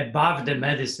above the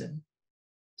medicine,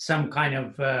 some kind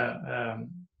of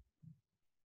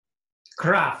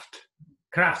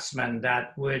craftsman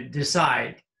that would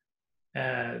decide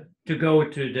to go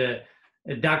to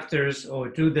the doctors or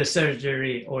to the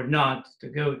surgery or not, to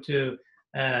go to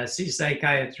see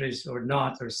psychiatrists or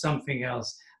not, or something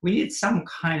else. We need some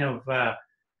kind of,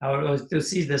 or to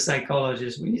see the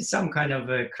psychologist, we need some kind of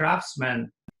a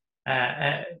craftsman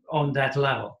on that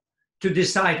level to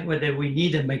decide whether we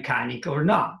need a mechanic or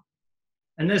not.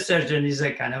 And the surgeon is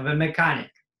a kind of a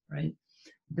mechanic, right?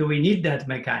 Do we need that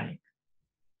mechanic?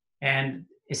 And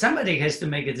if somebody has to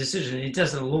make a decision, it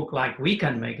doesn't look like we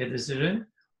can make a decision,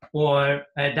 or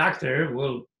a doctor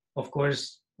will, of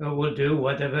course, will do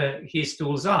whatever his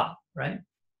tools are, right?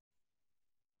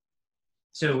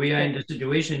 So we are in the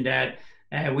situation that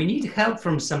We need help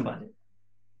from somebody.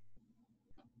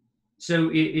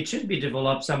 So it should be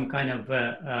developed some kind of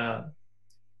a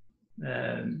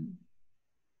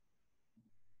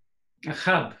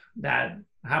hub that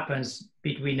happens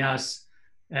between us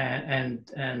and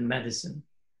medicine.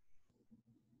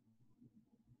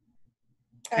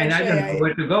 And I don't know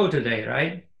where to go today,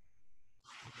 right?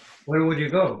 Where would you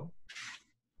go?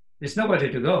 There's nobody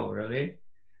to go, really.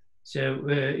 So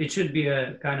it should be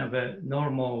a kind of a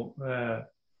normal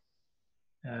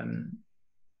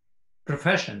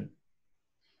profession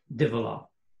develop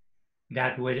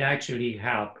that would actually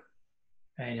help,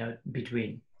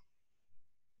 between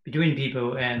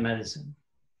people and medicine.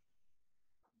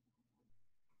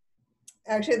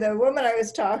 Actually, the woman I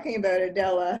was talking about,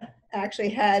 Adela, actually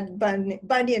had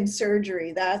bunion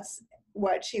surgery. That's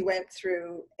what she went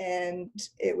through, and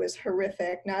it was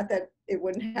horrific. Not that it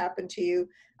wouldn't happen to you.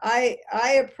 I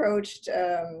approached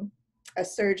a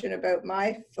surgeon about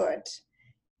my foot,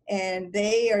 and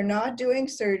they are not doing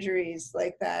surgeries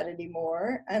like that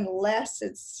anymore unless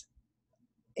it's,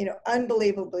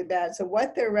 unbelievably bad. So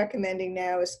what they're recommending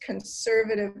now is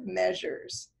conservative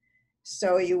measures.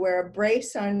 So you wear a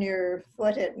brace on your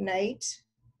foot at night,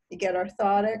 you get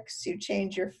orthotics, you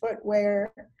change your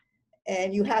footwear,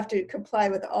 and you have to comply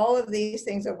with all of these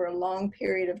things over a long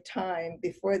period of time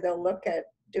before they'll look at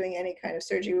doing any kind of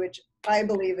surgery, which I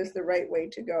believe is the right way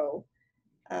to go.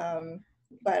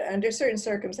 But under certain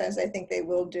circumstances, I think they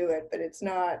will do it, but it's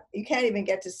not, you can't even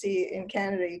get to see, in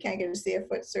Canada, you can't get to see a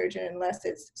foot surgeon unless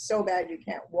it's so bad you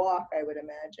can't walk, I would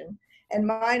imagine. And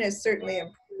mine has certainly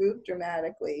improved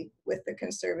dramatically with the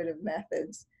conservative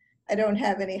methods. I don't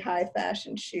have any high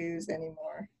fashion shoes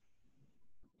anymore.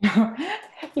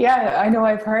 Yeah, I know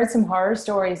I've heard some horror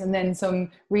stories and then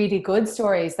some really good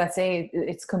stories that say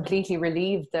it's completely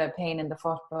relieved the pain in the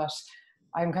foot, but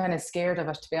I'm kind of scared of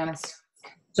it, to be honest.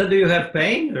 So do you have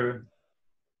pain or?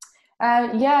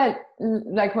 Yeah,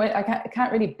 like I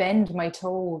can't really bend my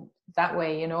toe that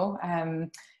way,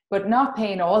 but not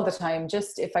pain all the time.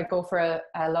 Just if I go for a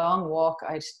long walk,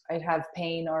 I'd have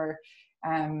pain, or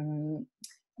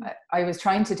I was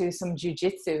trying to do some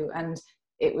jujitsu and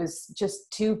it was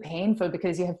just too painful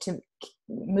because you have to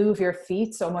move your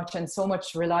feet so much and so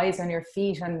much relies on your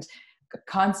feet, and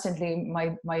constantly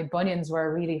my bunions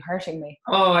were really hurting me.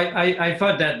 Oh, I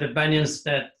thought that the bunions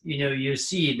that you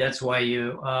see, that's why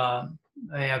you are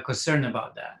concerned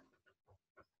about that.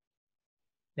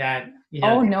 That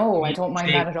oh no, I don't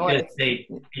mind that at all.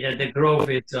 The growth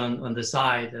is on the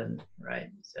side, and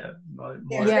right. So more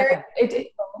yeah,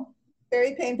 it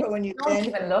very painful when you don't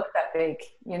even look that big,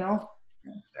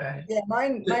 Right. Yeah,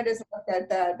 mine doesn't look that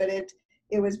bad, but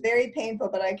it was very painful.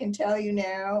 But I can tell you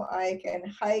now, I can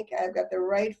hike. I've got the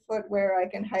right footwear. I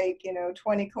can hike,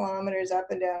 20 kilometers up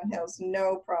and down hills,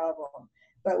 no problem.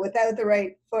 But without the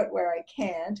right footwear, I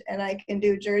can't. And I can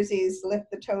do jerseys, lift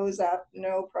the toes up,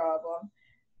 no problem.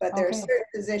 But there are certain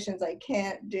positions I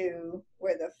can't do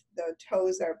where the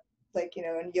toes are, like,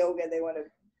 in yoga, they want to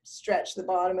stretch the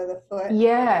bottom of the foot.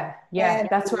 Yeah, and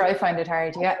that's where I find it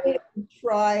hard. Yeah,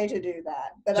 try to do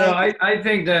that. But so I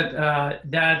think that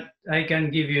that I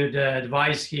can give you the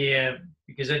advice here,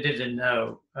 because I didn't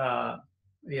know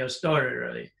your story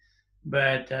really,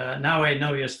 but now I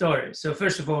know your story. So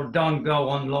first of all, don't go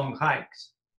on long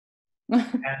hikes,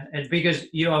 and because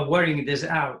you are wearing this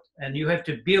out, and you have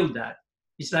to build that.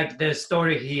 It's like the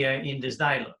story here in this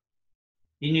dialogue.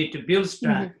 You need to build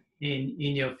strength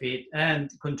in your feet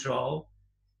and control,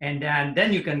 and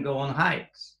then you can go on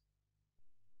hikes.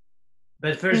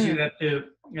 But first you have to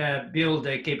build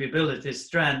the capability,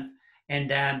 strength, and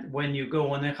then when you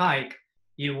go on a hike,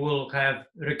 you will have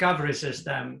recovery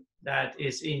system that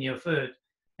is in your foot,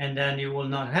 and then you will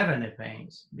not have any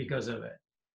pains because of it.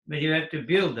 But you have to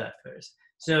build that first.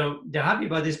 So the Happy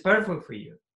Body is perfect for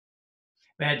you.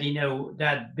 But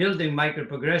that building micro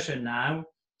progression now,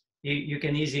 you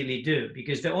can easily do,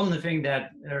 because the only thing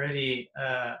that really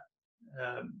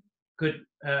could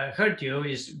hurt you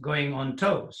is going on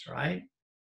toes, right?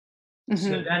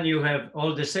 So then you have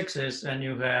all the sixes, and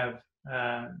you have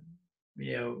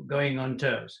going on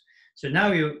toes. So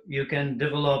now you can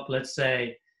develop, let's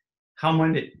say, how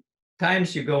many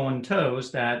times you go on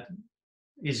toes that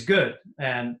is good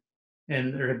and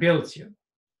rebuilds you.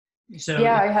 So it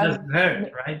doesn't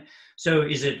hurt, right? So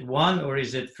is it 1 or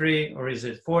is it 3 or is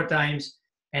it 4 times?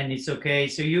 And it's okay.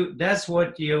 So that's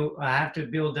what you have to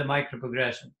build the micro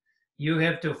progression. You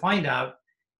have to find out,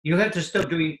 you have to stop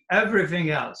doing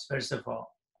everything else, first of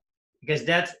all, because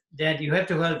that you have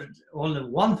to have only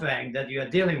one thing that you are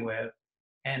dealing with,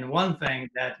 and one thing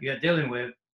that you are dealing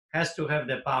with has to have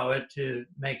the power to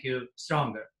make you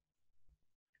stronger.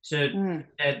 So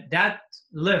that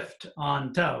lift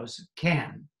on toes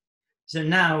can. So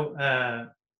now,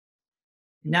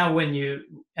 now when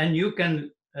you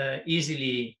can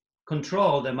easily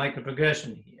control the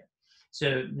microprogression here.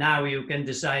 So now you can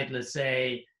decide, let's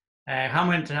say, how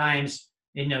many times,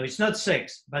 it's not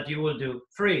 6, but you will do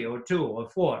 3 or 2 or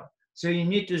 4. So you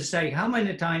need to say how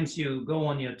many times you go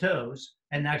on your toes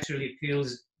and actually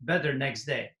feels better next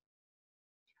day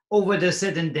over the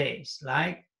certain days,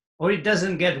 like, or it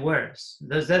doesn't get worse.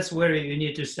 That's where you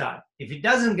need to start. If it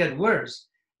doesn't get worse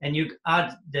and you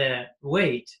add the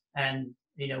weight and,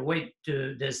 weight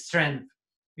to the strength,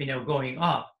 going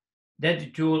up, that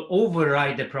it will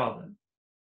override the problem.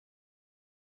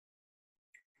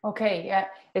 Okay, yeah,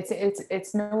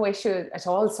 it's no issue at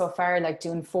all so far. Like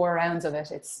doing 4 rounds of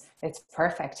it, it's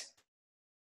perfect.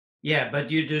 Yeah, but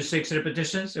you do 6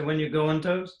 repetitions, and when you go on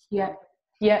toes. Yeah,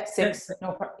 6.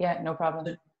 No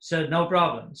problem. So no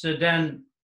problem. So then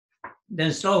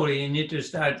slowly you need to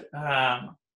start,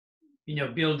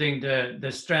 building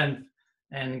the strength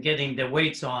and getting the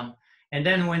weights on. And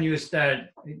then when you start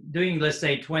doing, let's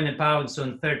say, 20 pounds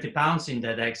on 30 pounds in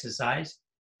that exercise,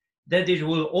 that it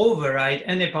will override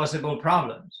any possible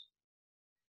problems.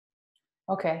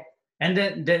 Okay. And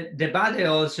then the body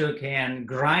also can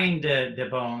grind the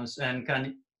bones and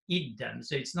can eat them.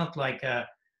 So it's not like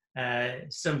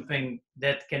something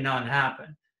that cannot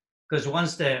happen. Because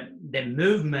once the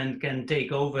movement can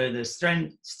take over, the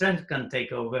strength can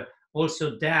take over,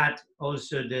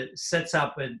 sets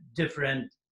up a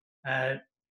different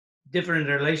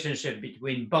relationship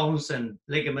between bones and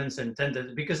ligaments and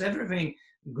tendons, because everything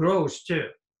grows too.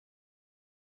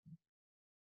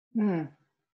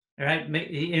 Right?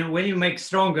 When you make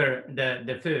stronger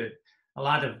the food, a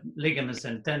lot of ligaments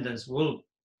and tendons will,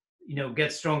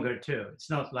 get stronger too. It's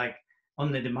not like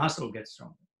only the muscle gets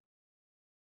stronger.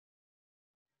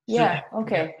 Yeah,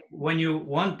 okay. When you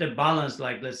want the balance,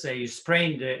 like let's say you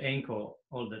sprain the ankle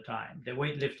all the time, the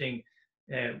weightlifting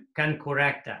can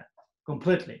correct that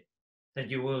completely, that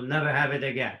you will never have it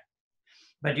again.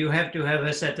 But you have to have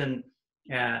a certain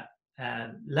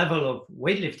level of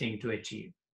weightlifting to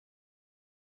achieve.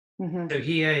 So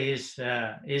here is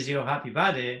your happy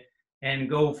body, and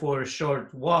go for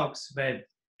short walks, but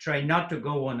try not to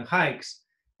go on hikes.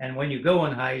 And when you go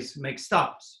on hikes, make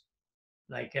stops,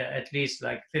 like at least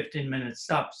like 15-minute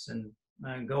stops, and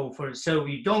go for, so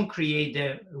you don't create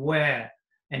the wear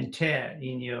and tear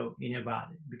in your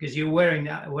body, because you're wearing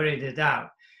it out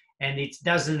and it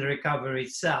doesn't recover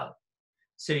itself.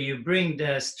 So you bring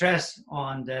the stress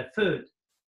on the food,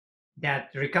 that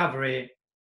recovery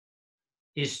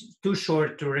is too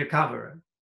short to recover.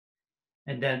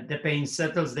 And then the pain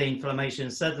settles, the inflammation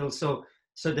settles. So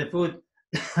the food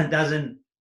doesn't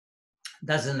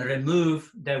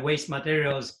remove the waste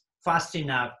materials fast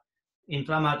enough.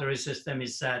 Inflammatory system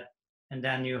is set, and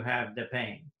then you have the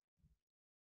pain.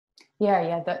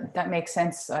 Yeah, that makes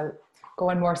sense. I'll go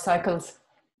on more cycles.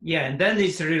 Yeah, and then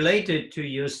it's related to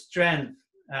your strength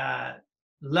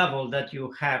level that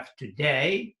you have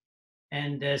today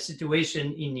and the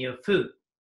situation in your food.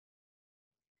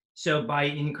 So by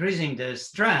increasing the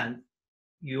strength,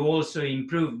 you also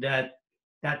improve that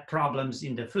problems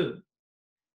in the food.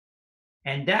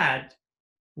 And that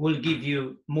will give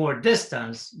you more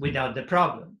distance without the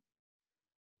problem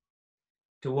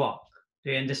to walk.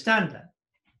 Do you understand that?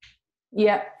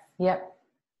 Yeah.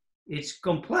 It's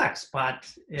complex, but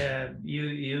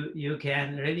you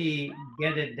can really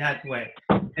get it that way.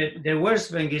 The worst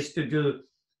thing is to do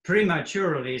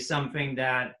prematurely something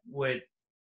that would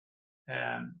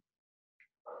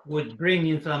bring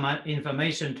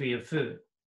inflammation to your food.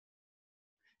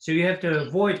 So you have to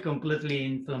avoid completely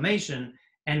inflammation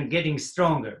and getting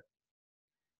stronger.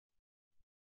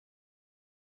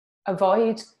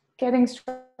 Avoid getting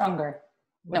stronger.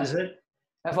 What is it?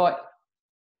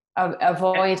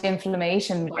 Avoid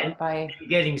inflammation by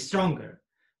getting stronger.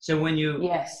 So when you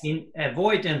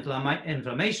avoid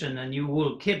inflammation and you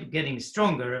will keep getting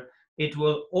stronger, it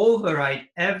will override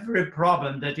every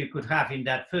problem that you could have in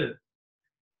that food.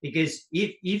 Because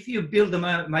if you build the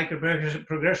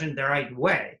microprogression the right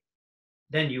way,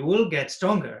 then you will get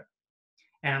stronger.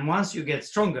 And once you get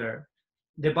stronger,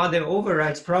 the body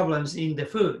overrides problems in the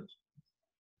food.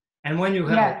 And when you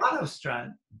have a lot of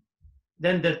strength,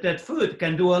 then that food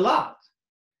can do a lot.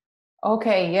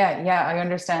 Okay, yeah, I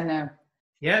understand now.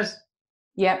 Yes?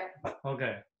 Yeah.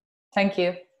 Okay. Thank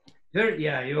you. Good.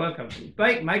 Yeah, you're welcome.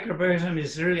 Microprogression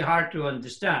is really hard to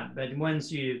understand, but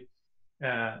once you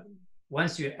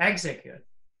execute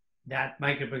that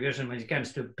microprogression when it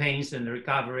comes to pains and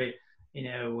recovery,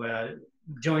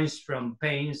 joints from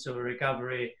pains or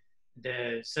recovery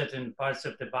the certain parts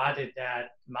of the body,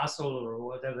 that muscle or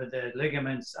whatever the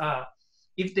ligaments are,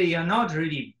 if they are not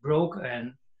really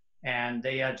broken and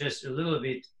they are just a little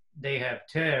bit, they have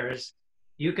tears,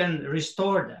 you can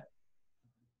restore that.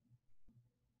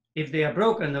 If they are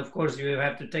broken, of course, you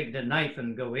have to take the knife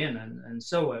and go in and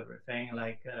sew everything,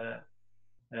 like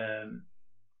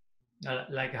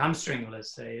hamstring,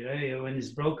 let's say, right? When it's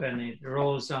broken, it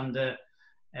rolls on the,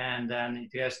 and then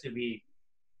it has to be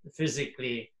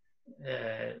physically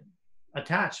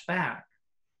attached back.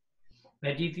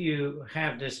 But if you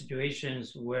have the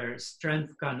situations where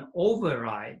strength can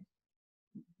override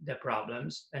the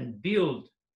problems and build,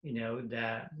 you know,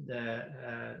 the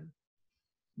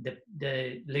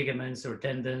ligaments or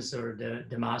tendons or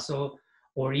the muscle,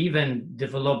 or even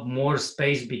develop more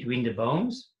space between the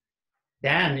bones,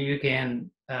 then you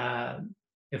can,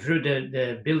 through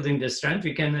the building the strength,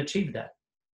 you can achieve that.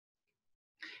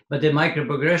 But the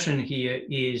microprogression here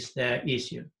is the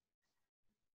issue,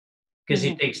 because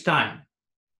it takes time.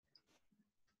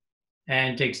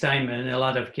 And takes time and a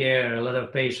lot of care, a lot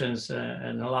of patience,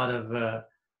 and a lot of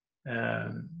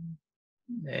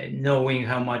knowing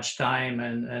how much time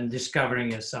and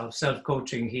discovering yourself,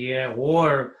 self-coaching here,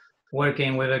 or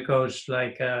working with a coach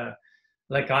like I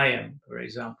am, for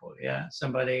example. Yeah,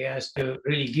 somebody has to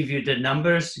really give you the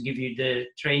numbers, give you the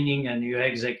training, and you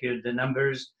execute the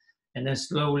numbers, and then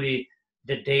slowly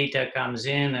the data comes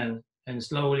in, and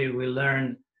slowly we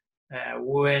learn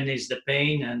when is the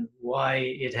pain and why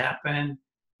it happened,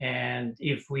 and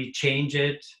if we change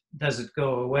it, does it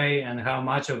go away, and how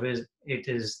much of it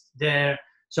is there.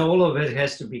 So all of it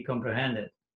has to be comprehended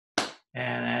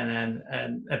and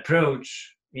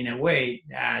approach in a way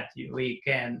that we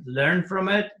can learn from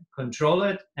it, control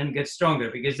it, and get stronger,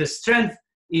 because the strength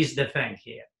is the thing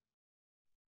here.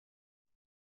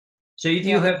 So if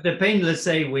you have the pain, let's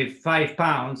say with 5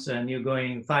 pounds, and you're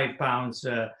going 5 pounds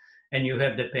and you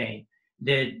have the pain,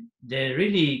 the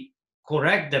really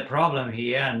correct the problem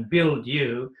here and build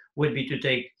you would be to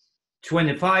take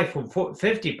 25 or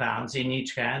 50 pounds in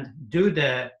each hand, do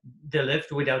the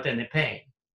lift without any pain.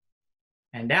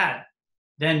 And that,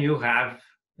 then you have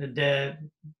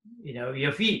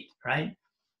your feet, right?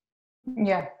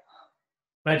 Yeah.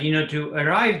 But, to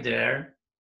arrive there,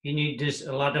 you need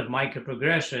a lot of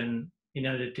microprogression in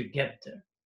order to get there.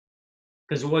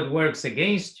 Because what works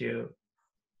against you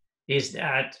is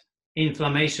that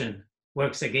inflammation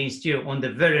works against you on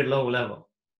the very low level.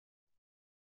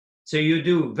 So you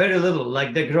do very little,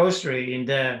 like the grocery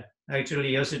actually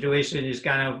your situation is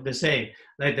kind of the same,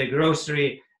 like the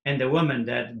grocery and the woman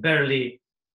that barely,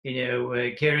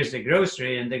 carries the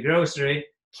grocery, and the grocery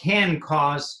can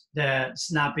cause the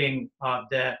snapping of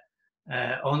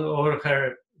or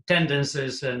her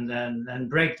tendencies and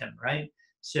break them, right?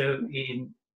 So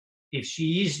if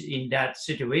she is in that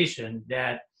situation,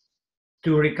 that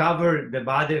to recover the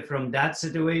body from that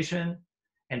situation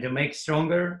and to make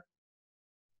stronger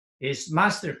is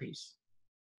masterpiece.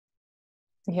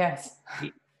 Yes.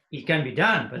 It can be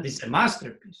done, but it's a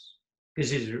masterpiece,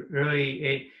 because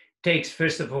it takes,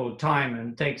 first of all, time,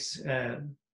 and takes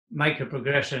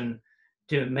microprogression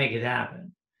to make it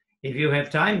happen. If you have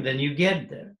time, then you get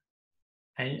there.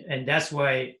 And that's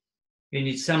why you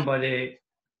need somebody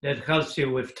that helps you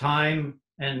with time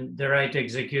and the right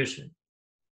execution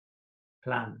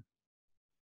plan.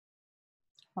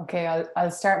 Okay,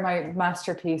 I'll start my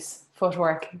masterpiece,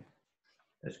 footwork.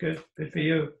 That's good. Good for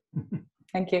you.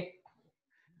 Thank you.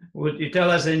 Would you tell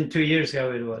us in 2 years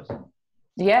how it was?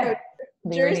 Yeah,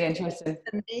 be really Jersey, interested.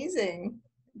 it's amazing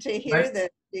to hear this,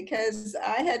 because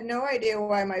I had no idea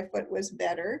why my foot was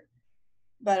better.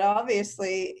 But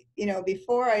obviously,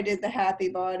 before I did the Happy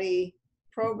Body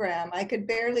program, I could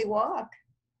barely walk,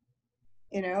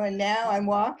 and now I'm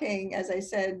walking, as I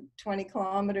said, 20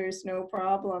 kilometers, no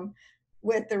problem,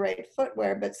 with the right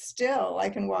footwear, but still I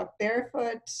can walk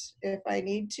barefoot if I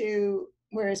need to.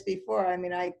 Whereas before,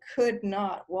 I could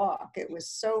not walk. It was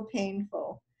so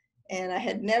painful. And I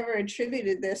had never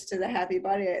attributed this to the Happy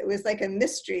Body. It was like a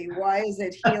mystery. Why is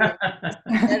it healing?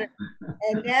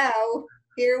 And now,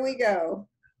 here we go.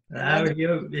 Now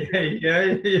you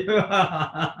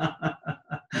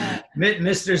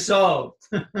Mr. Salt.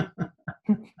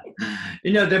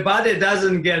 The body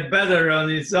doesn't get better on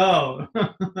its own.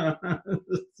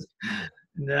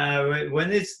 Now,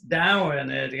 when it's down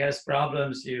and it has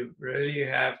problems, you really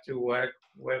have to work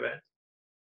with it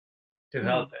to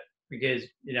help it, because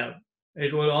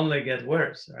it will only get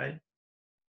worse, right?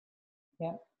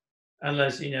 Yeah.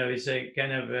 Unless it's a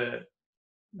kind of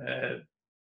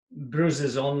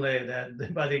bruises only that the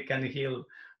body can heal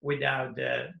without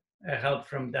help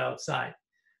from the outside.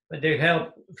 But the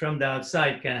help from the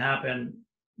outside can happen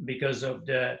because of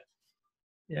this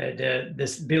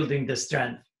building the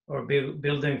strength, or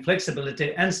building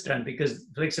flexibility and strength, because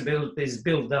flexibility is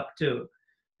built up too.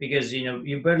 Because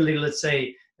you barely, let's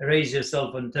say, raise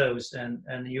yourself on toes,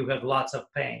 and you have lots of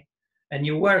pain, and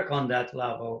you work on that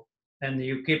level, and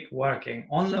you keep working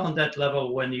only on that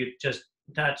level when you just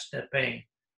touch the pain,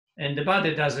 and the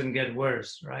body doesn't get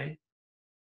worse, right?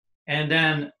 And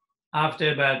then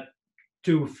after about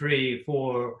 2, 3,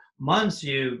 4 months,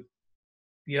 you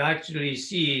actually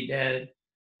see that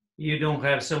you don't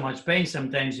have so much pain.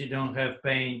 Sometimes you don't have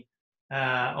pain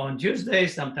on Tuesday,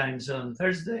 sometimes on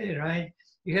Thursday, right?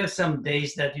 You have some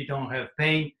days that you don't have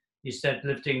pain. You start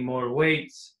lifting more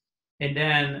weights. And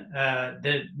then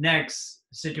the next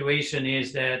situation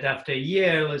is that after a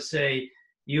year, let's say,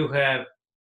 you have a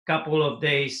couple of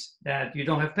days that you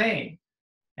don't have pain.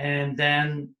 And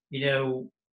then,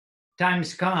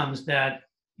 times comes that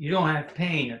you don't have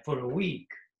pain for a week.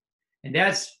 And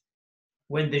that's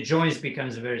when the joints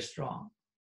becomes very strong.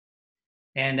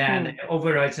 And then it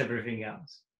overrides everything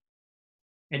else.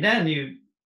 And then you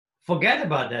forget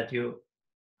about that you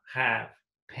have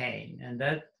pain. And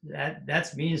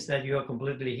that means that you are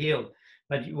completely healed.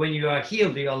 But when you are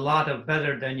healed, you're a lot of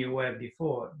better than you were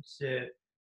before.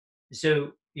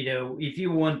 So if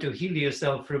you want to heal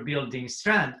yourself through building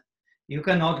strength, you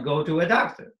cannot go to a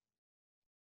doctor.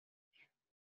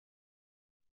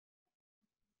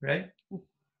 Right?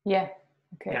 Yeah.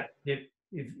 Okay. Yeah.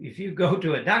 If you go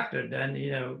to a doctor, then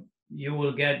you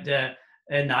will get a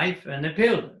knife and a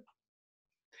pill,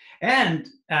 and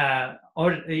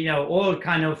all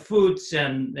kind of foods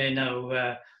and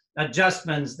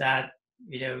adjustments that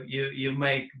you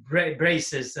make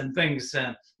braces and things,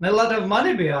 and a lot of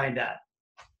money behind that.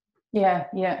 Yeah.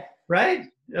 Yeah. Right?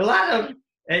 A lot of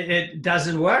it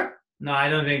doesn't work. No, I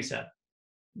don't think so.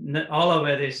 All of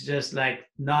it is just like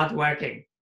not working.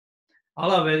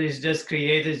 All of it is just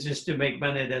created just to make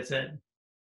money. That's it.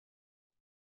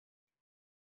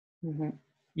 Mm-hmm.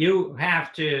 You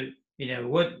have to,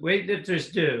 what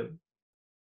weightlifters do,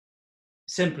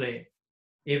 simply,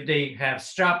 if they have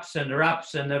straps and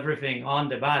wraps and everything on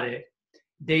the body,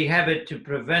 they have it to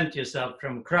prevent yourself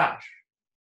from crash.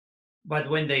 But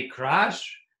when they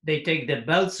crash, they take the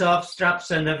belts off,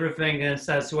 straps and everything, and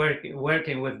starts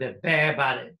working with the bare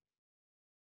body.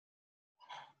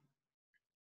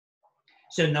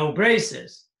 So no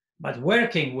braces, but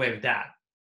working with that.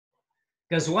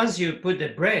 Because once you put the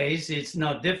brace, it's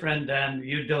not different than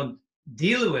you don't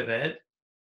deal with it,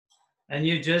 and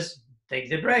you just take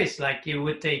the brace like you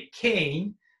would take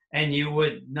cane, and you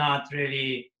would not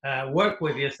really work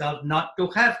with yourself not to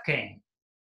have cane.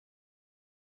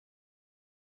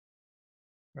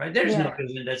 Right? There's no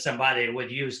reason that somebody would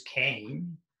use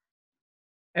cane.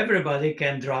 Everybody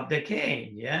can drop the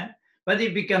cane, yeah? But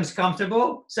it becomes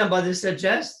comfortable, somebody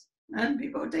suggests, and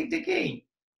people take the cane.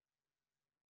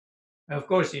 Of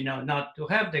course, not to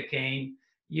have the cane,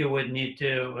 you would need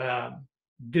to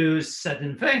do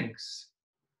certain things,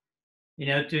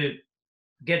 to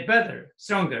get better,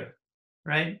 stronger,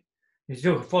 right?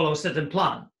 To follow a certain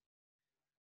plan.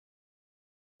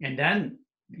 And then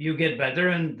you get better,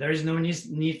 and there is no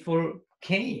need for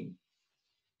cane.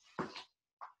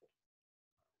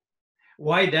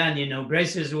 Why then,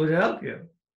 braces would help you.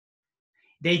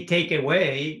 They take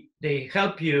away, they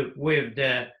help you with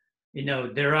the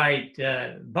right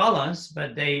balance,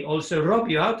 but they also rob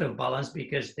you out of balance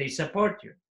because they support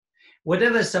you.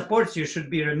 Whatever supports you should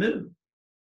be removed.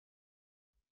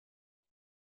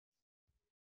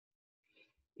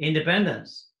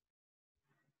 Independence.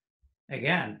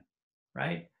 Again,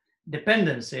 right?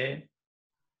 Dependency,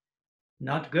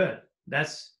 not good.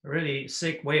 That's a really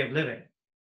sick way of living.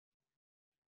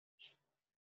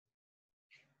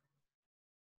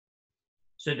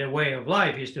 So the way of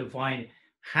life is to find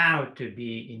how to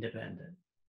be independent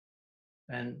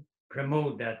and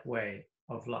promote that way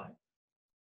of life.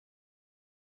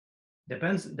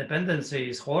 Dependency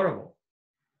is horrible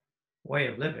way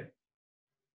of living.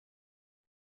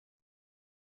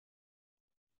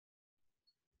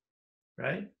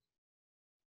 Right?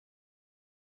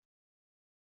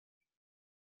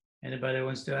 Anybody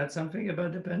wants to add something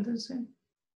about dependency?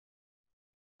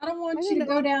 I don't want you to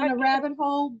go down a rabbit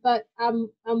hole, but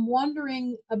I'm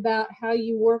wondering about how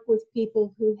you work with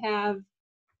people who have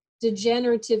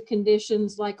degenerative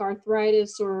conditions like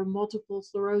arthritis or multiple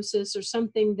sclerosis or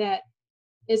something that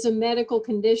is a medical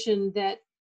condition that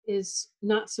is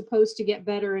not supposed to get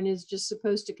better and is just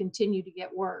supposed to continue to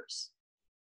get worse.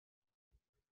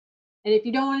 And if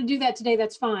you don't want to do that today,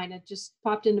 that's fine. It just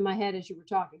popped into my head as you were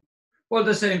talking. Well,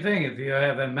 the same thing. If you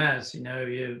have MS,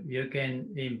 you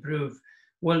can improve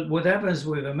Well, what happens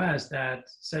with MS, that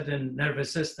certain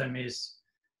nervous system is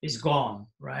gone,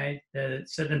 right? The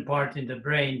certain part in the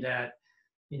brain that,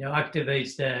 you know,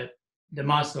 activates the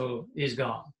muscle is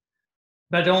gone,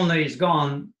 but only is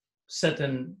gone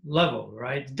certain level,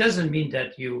 right? It doesn't mean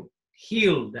that you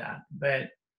heal that, but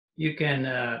you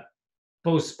can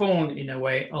postpone in a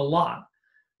way a lot.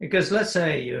 Because let's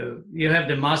say you have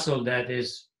the muscle that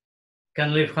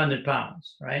can lift 100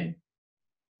 pounds, right?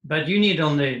 But you need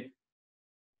only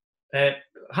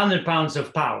 100 pounds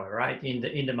of power, right,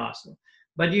 in the muscle.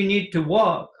 But you need to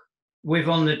walk with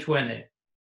only 20%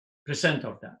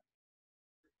 of that.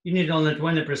 You need only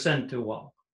 20% to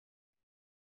walk.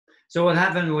 So what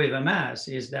happened with MS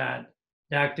is that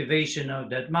the activation of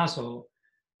that muscle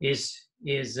is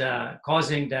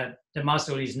causing that the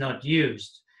muscle is not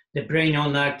used. The brain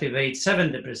only activates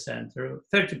 70% or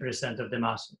 30% of the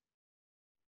muscle.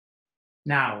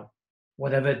 Now,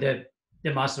 whatever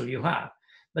the muscle you have,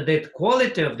 but the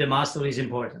quality of the muscle is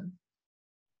important.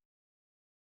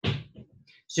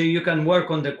 So you can work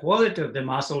on the quality of the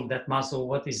muscle,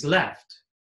 what is left.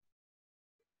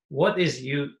 What is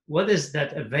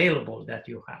that available that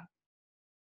you have?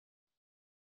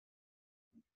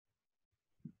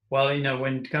 Well, you know,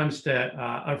 when it comes to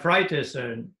arthritis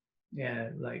and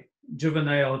like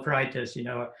juvenile arthritis, you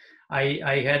know,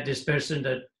 I had this person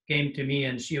that came to me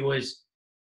and she was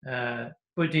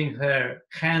putting her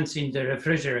hands in the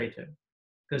refrigerator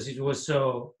because it was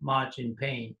so much in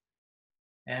pain.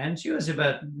 And she was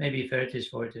about maybe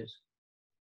 30s, 40s.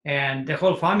 And the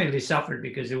whole family suffered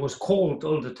because it was cold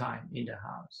all the time in the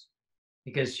house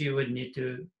because she would need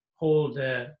to hold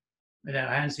her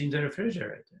hands in the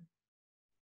refrigerator.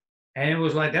 And it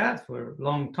was like that for a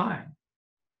long time.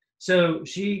 So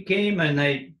she came and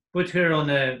I put her on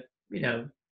a, you know,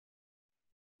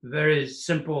 very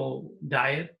simple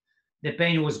diet. The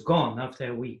pain was gone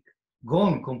after a week,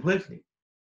 gone completely,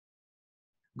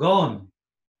 gone.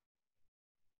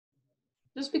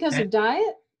 Just because of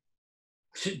diet?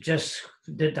 Just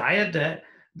the diet, the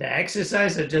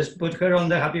exercise, I just put her on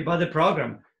the Happy Body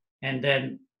program and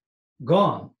then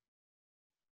gone.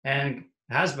 And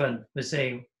husband was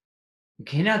saying, you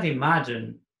cannot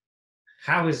imagine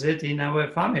how is it in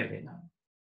our family now.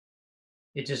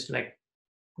 It's just like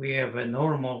we have a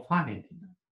normal family now.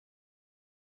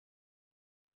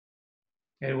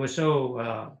 It was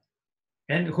so,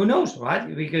 and who knows,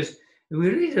 right? Because we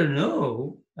really don't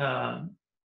know.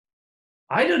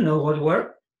 I don't know what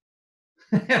worked.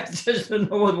 I just don't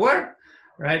know what worked,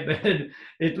 right? But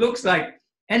it looks like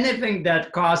anything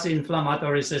that caused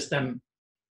inflammatory system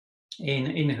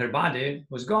in her body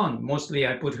was gone. Mostly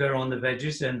I put her on the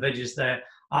veggies, and veggies that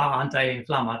are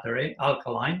anti-inflammatory,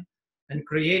 alkaline, and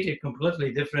created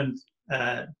completely different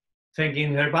thing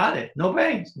in her body. No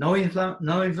pains, no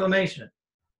inflammation.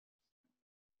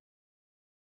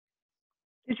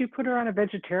 Did you put her on a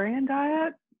vegetarian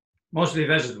diet? Mostly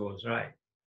vegetables, right?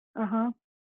 Uh-huh.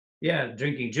 Yeah,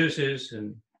 drinking juices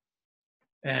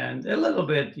and a little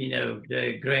bit, you know,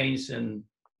 the grains and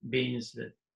beans,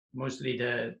 that mostly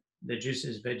the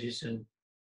juices, veggies,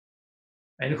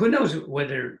 and who knows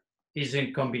whether it's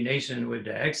in combination with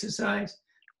the exercise,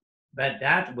 but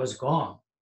that was gone.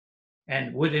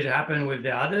 And would it happen with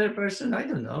the other person? I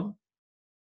don't know.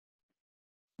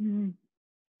 Mm.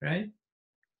 Right?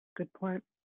 Good point.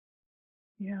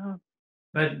 Yeah.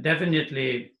 But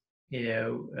definitely, you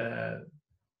know,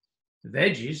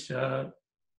 veggies are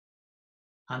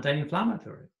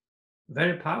anti-inflammatory,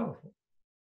 very powerful.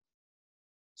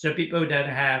 So people that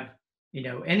have, you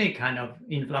know, any kind of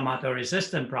inflammatory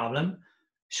system problem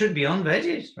should be on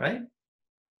veggies, right?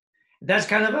 That's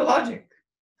kind of a logic.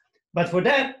 But for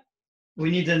that,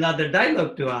 we need another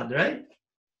dialogue to add, right?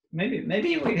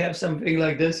 Maybe we have something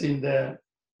like this in the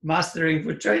Mastering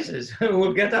Food Choices.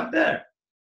 We'll get up there.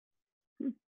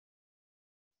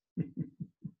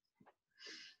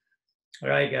 All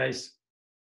right, guys.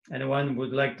 Anyone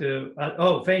would like to?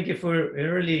 Oh, thank you for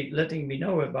really letting me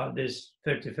know about this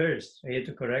 31st. I had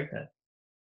to correct that.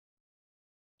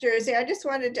 Jersey, I just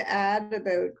wanted to add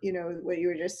about, you know, what you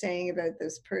were just saying about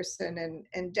this person,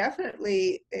 and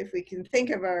definitely if we can think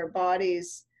of our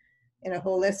bodies in a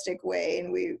holistic way,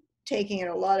 and we taking in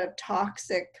a lot of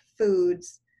toxic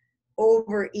foods,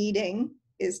 overeating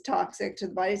is toxic to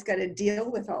the body. It's got to deal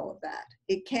with all of that.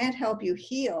 It can't help you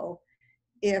heal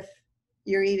if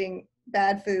you're eating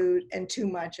bad food and too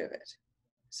much of it.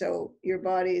 So your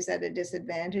body is at a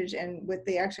disadvantage, and with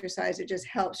the exercise, it just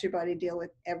helps your body deal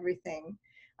with everything.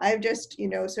 I've just, you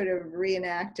know, sort of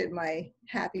reenacted my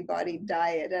Happy Body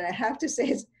diet, and I have to say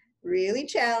it's really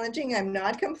challenging. I'm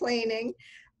not complaining,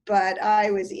 but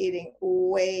I was eating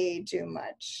way too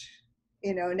much.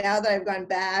 you know, now that I've gone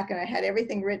back and I had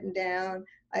everything written down,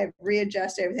 I've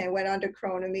readjusted everything. I went on to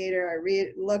Chronometer. I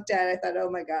looked at it. I thought, oh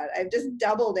my God, I've just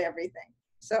doubled everything.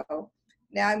 So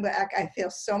now I'm back. I feel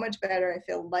so much better. I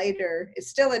feel lighter. It's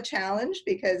still a challenge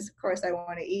because, of course, I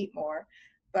want to eat more.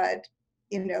 But,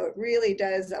 you know, it really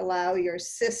does allow your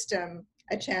system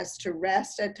a chance to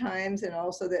rest at times. And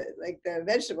also, like the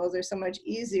vegetables are so much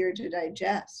easier to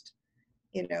digest.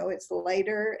 You know, it's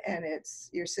lighter and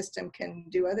your system can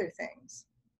do other things.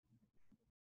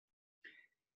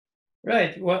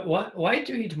 Right. Why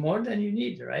to eat more than you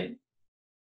need, right?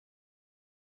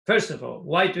 First of all,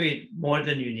 why to eat more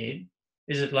than you need?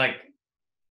 Is it like,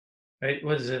 right?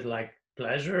 What is it like,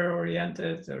 pleasure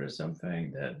oriented or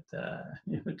something that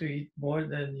you know, to eat more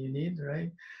than you need,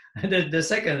 right? And the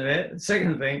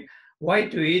second thing, why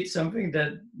to eat something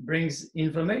that brings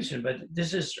inflammation? But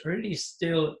this is really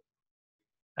still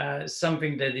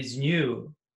something that is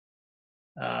new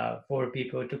for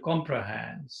people to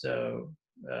comprehend. So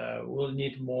we'll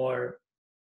need more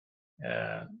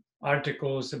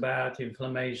articles about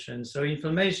inflammation. So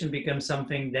inflammation becomes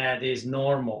something that is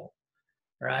normal,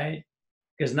 right?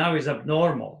 Because now it's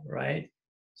abnormal, right?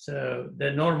 So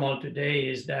the normal today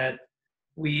is that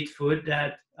we eat food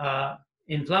that are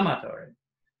inflammatory.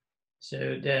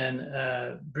 So then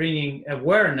bringing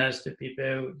awareness to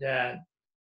people that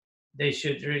they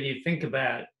should really think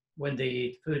about when they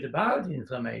eat food about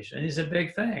inflammation is a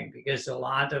big thing, because a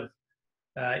lot of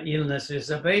illnesses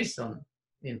are based on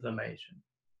inflammation,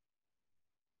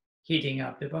 heating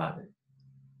up the body.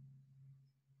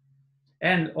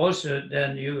 And also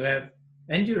then you have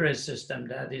endurance system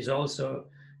that is also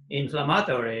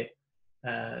inflammatory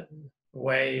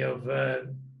way of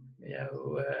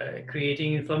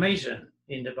creating inflammation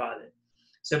in the body.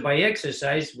 So by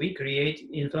exercise, we create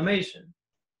inflammation.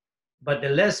 But the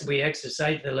less we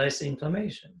exercise, the less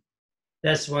inflammation.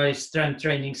 That's why strength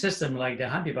training system like the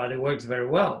Happy Body works very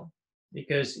well,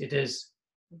 because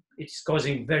it's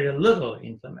causing very little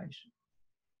inflammation.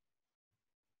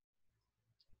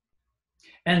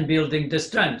 And building the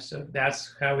strength. So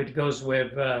that's how it goes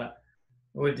with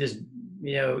this,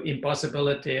 you know,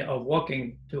 impossibility of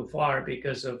walking too far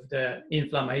because of the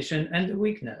inflammation and the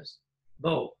weakness,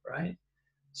 both, right?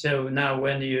 So now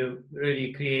when you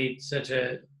really create such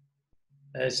a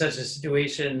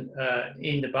situation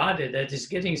in the body that is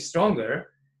getting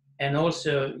stronger, and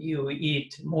also you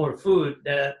eat more food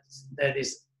that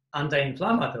is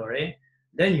anti-inflammatory,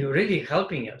 then you're really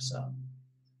helping yourself.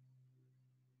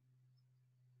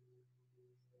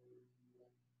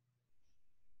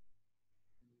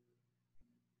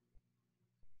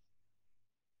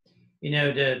 You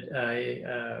know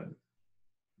that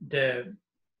the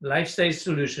lifestyle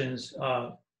solutions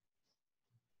are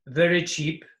very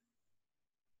cheap,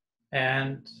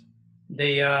 and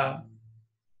they are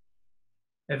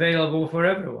available for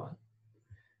everyone.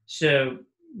 So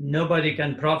nobody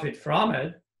can profit from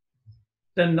it,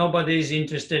 then nobody is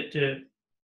interested to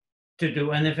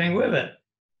do anything with it.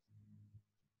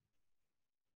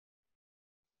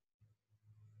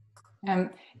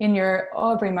 In your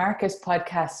Aubrey Marcus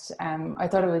podcast, I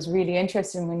thought it was really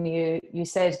interesting when you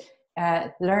said,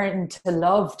 learn to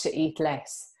love to eat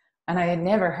less. And I had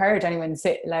never heard anyone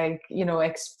say, like, you know,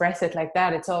 express it like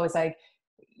that. It's always like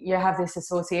you have this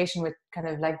association with kind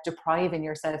of like depriving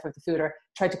yourself of the food or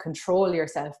try to control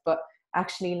yourself, but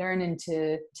actually learning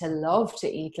to love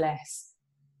to eat less.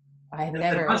 I had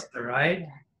never. The master, right?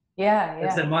 Yeah.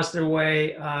 It's the master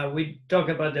way. We talked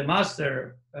about the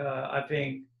master, I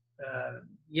think,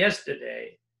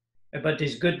 yesterday, about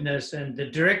this goodness and the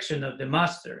direction of the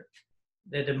master.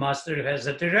 That the master has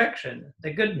a direction,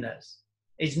 the goodness.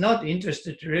 It's not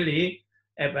interested really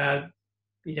about,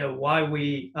 you know, why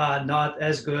we are not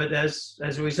as good as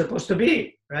we're supposed to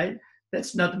be, right?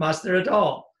 That's not master at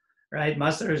all, right?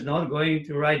 Master is not going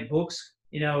to write books,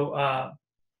 you know,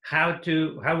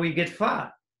 how we get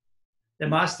fat. The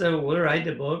master will write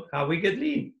the book how we get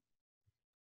lean,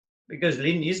 because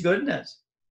lean is goodness,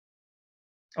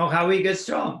 or how we get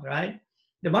strong, right?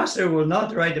 The master will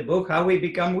not write the book how we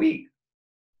become weak.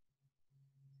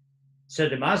 So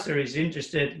the master is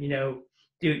interested, you know,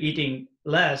 to eating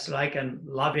less, like, and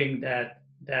loving that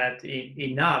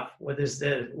enough. What is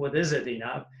it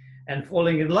enough? And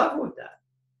falling in love with that,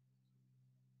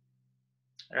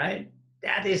 right?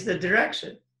 That is the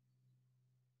direction.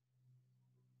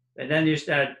 And then you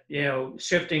start, you know,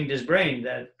 shifting this brain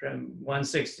that from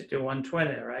 160 to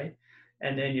 120, right?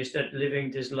 And then you start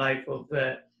living this life of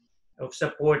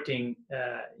supporting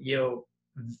your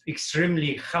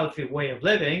extremely healthy way of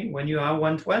living when you are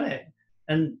 120.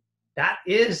 And that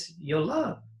is your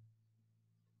love.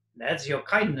 That's your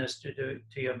kindness to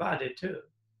your body too.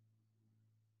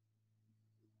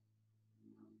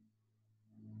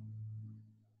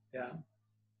 Yeah.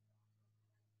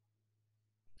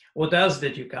 What else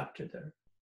did you capture there?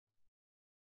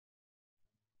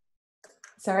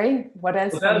 Sorry, what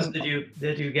else? What else did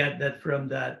you get that from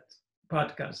that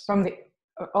podcast? From the,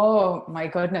 oh my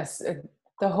goodness,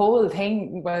 the whole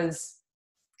thing was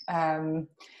another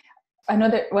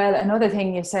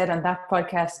thing you said on that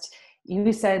podcast.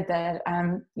 You said that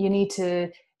you need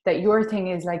to, that your thing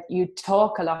is like you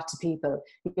talk a lot to people,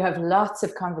 you have lots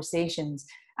of conversations,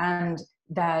 and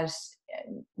that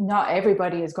not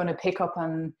everybody is going to pick up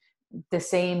on the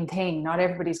same thing. Not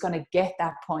everybody's going to get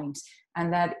that point,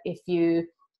 and that if you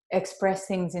express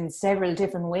things in several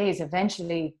different ways,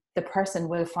 eventually the person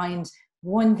will find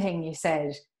one thing you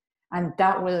said, and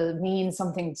that will mean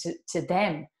something to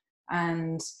them.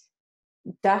 And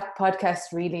that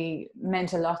podcast really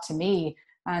meant a lot to me,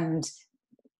 and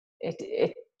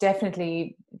it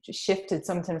definitely shifted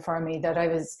something for me that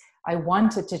I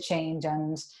wanted to change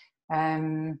and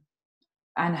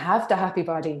have the happy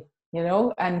body, you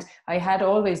know. And I had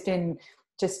always been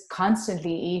just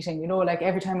constantly eating, you know, like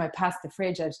every time I passed the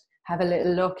fridge, I'd have a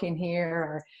little look in here,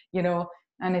 or, you know,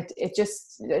 and it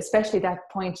just, especially that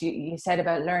point you said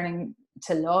about learning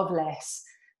to love less,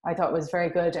 I thought was very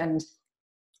good. And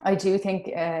I do think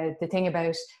the thing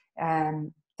about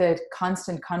the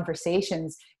constant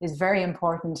conversations is very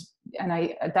important.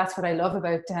 And that's what I love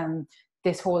about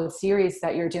this whole series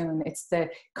that you're doing. It's the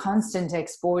constant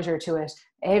exposure to it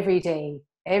every day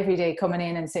coming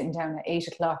in and sitting down at 8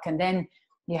 o'clock, and then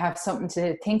you have something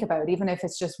to think about, even if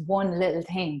it's just one little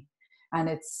thing. And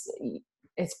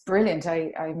it's brilliant.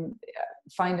 I'm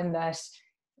finding that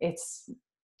it's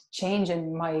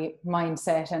changing my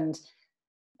mindset,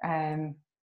 and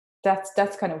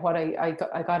that's kind of what I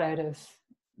got out of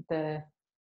the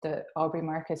Aubrey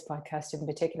Marcus podcast in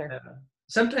particular.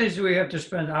 Sometimes we have to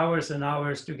spend hours and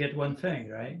hours to get one thing,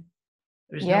 right?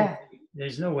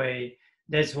 There's no way.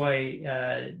 That's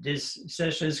why these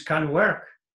sessions can work,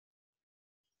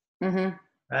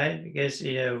 right? Because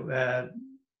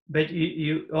but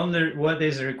you only what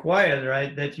is required,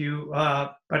 right? That you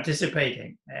are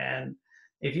participating, and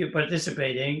if you're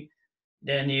participating,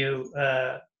 then you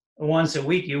once a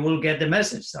week you will get the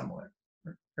message somewhere,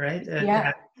 right?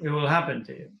 Yeah. It will happen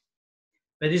to you.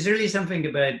 But it's really something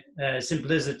about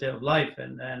simplicity of life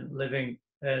and living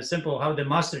simple. How the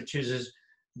master chooses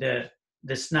the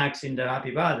snacks in the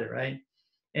happy body, right?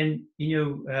 And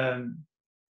you know,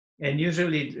 and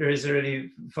usually there is a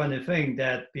really funny thing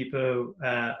that people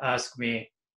ask me,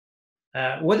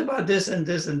 what about this and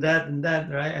this and that and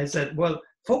that, right? I said, well,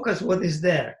 focus what is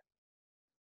there.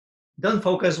 Don't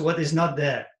focus what is not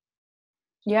there.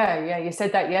 Yeah, you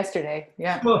said that yesterday.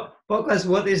 Yeah. Focus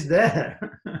what is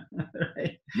there,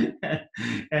 right?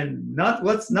 And not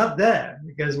what's not there.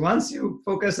 Because once you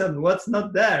focus on what's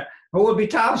not there, there will be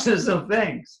thousands of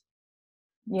things.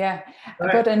 Yeah,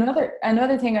 right. But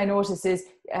another thing I notice is,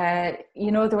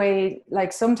 you know, the way,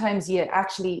 like, sometimes you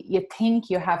think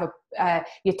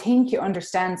you think you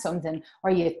understand something,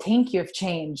 or you think you've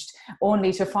changed,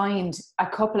 only to find a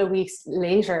couple of weeks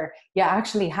later you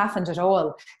actually haven't at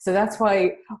all. So that's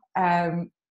why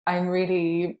I'm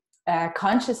really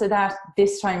conscious of that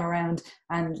this time around.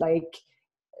 And like,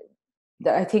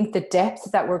 I think the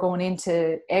depth that we're going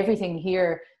into everything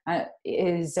here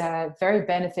is very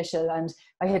beneficial. And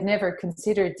I had never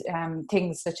considered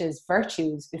things such as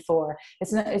virtues before.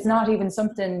 It's not even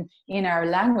something in our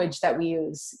language that we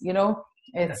use, you know.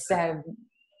 It's a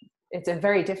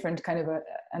very different kind of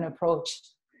an approach.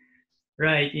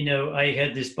 Right. You know, I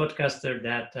had this podcaster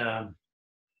that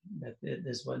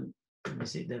this one, let me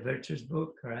see, the Virtues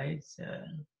book, right?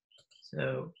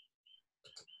 So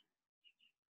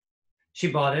she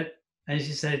bought it, and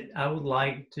she said, I would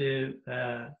like to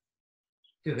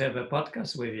have a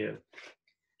podcast with you.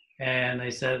 And I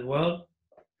said, well,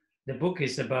 the book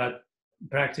is about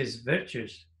practice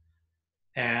virtues.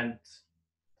 And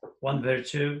one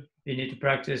virtue you need to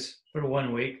practice for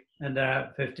 1 week, and there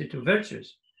are 52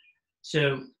 virtues.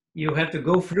 So you have to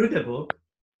go through the book.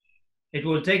 It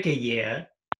will take a year.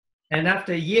 And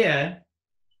after a year,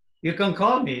 you can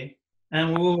call me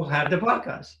and we will have the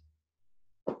podcast.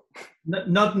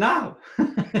 Not now.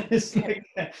 It's like,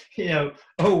 you know,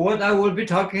 what I will be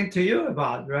talking to you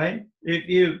about, right?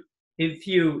 If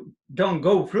you don't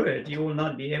go through it, you will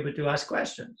not be able to ask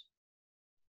questions.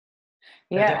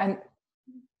 Yeah, and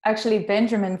actually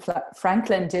Benjamin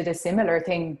Franklin did a similar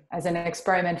thing as an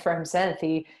experiment for himself.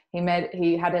 He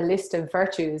had a list of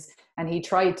virtues, and he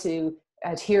tried to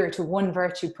adhere to one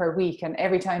virtue per week, and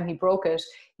every time he broke it,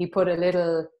 he put a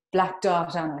little black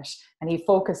dot on it, and he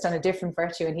focused on a different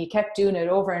virtue, and he kept doing it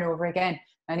over and over again,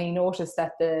 and he noticed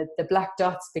that the black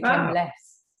dots became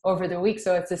less. over the week.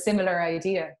 So it's a similar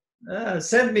idea.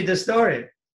 Send me the story.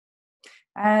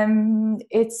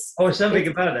 It's something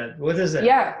about it. What is it?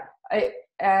 Yeah, I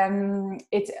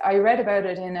read about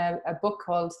it in a book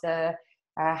called The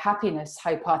Happiness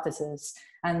Hypothesis,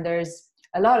 and there's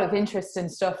a lot of interesting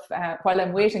stuff. While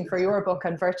I'm waiting for your book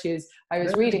on virtues, I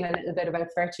was reading a little bit about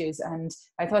virtues, and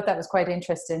I thought that was quite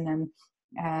interesting.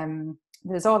 And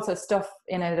there's also stuff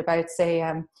in it about, say,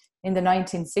 in the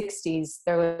 1960s,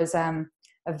 there was a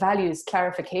values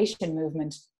clarification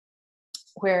movement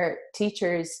where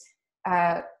teachers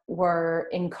were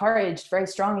encouraged very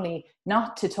strongly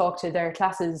not to talk to their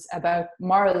classes about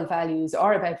moral values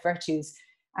or about virtues.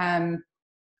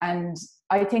 And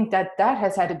I think that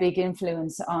has had a big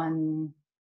influence on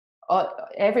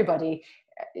everybody,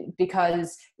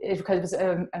 because it was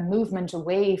a movement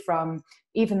away from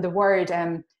even the word,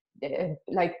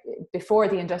 like before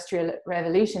the Industrial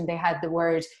Revolution, they had the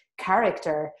word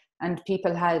character, and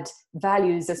people had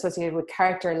values associated with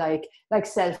character, like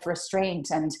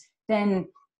self-restraint. And then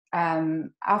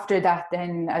after that,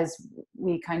 then as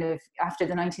we after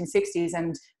the 1960s,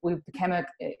 and we became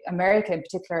America in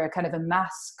particular, a kind of a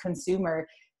mass consumer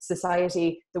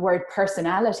society, the word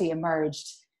personality emerged,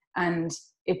 and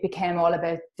it became all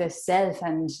about the self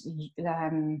and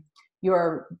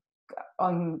your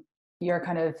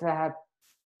kind of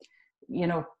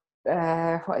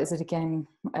what is it again?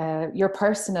 Your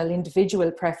personal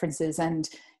individual preferences and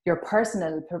your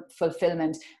personal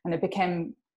fulfillment, and it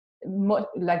became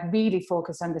really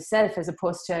focused on the self as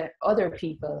opposed to other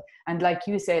people, and like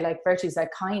you say, like virtues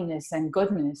like kindness and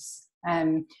goodness.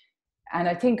 And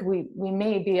I think we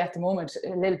may be at the moment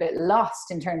a little bit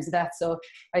lost in terms of that. So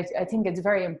I think it's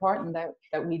very important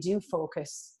that we do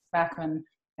focus back on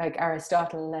like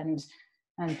Aristotle and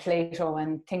Plato,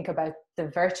 and think about the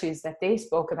virtues that they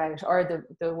spoke about, or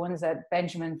the ones that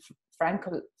Benjamin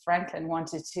Franklin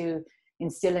wanted to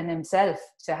instill in himself,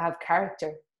 to have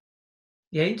character.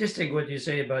 Yeah, interesting what you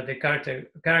say about the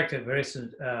character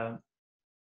versus,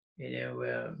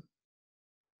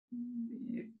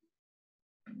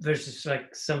 versus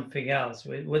like something else.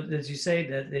 What did you say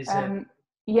that they said?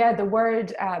 Yeah, the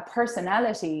word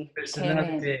personality came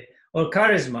in. Or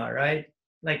charisma, right?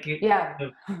 Like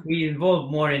we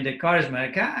involve more in the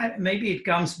charisma. Maybe it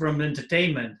comes from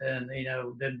entertainment and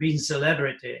the being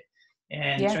celebrity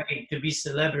and trying to be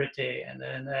celebrity, and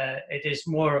then it is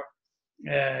more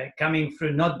coming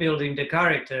through not building the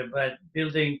character, but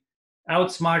building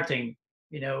outsmarting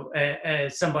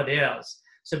somebody else.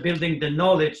 So building the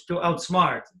knowledge to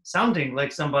outsmart, sounding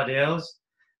like somebody else,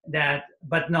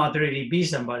 but not really be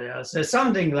somebody else. So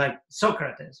something like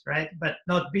Socrates, right? But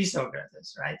not be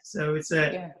Socrates, right? So it's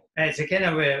a kind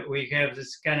of we have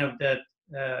this kind of that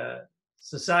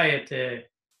society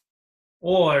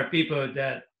or people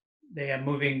that they are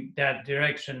moving that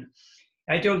direction.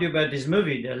 I told you about this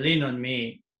movie, The Lean on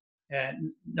Me,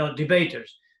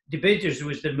 Debaters. Debaters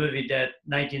was the movie that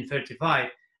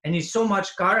 1935, and it's so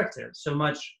much character, so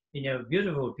much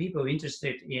beautiful people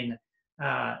interested in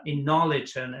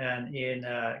knowledge and in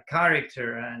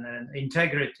character and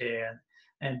integrity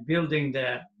and building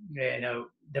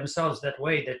themselves that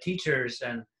way, the teachers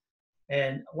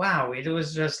and wow, it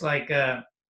was just like a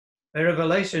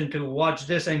revelation to watch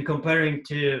this and comparing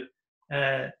to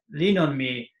Lean on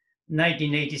Me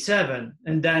 1987,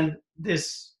 and then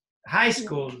this high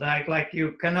school, like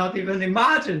you cannot even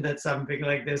imagine that something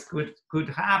like this could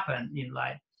happen in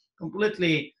life.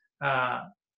 Completely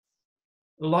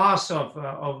loss of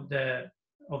the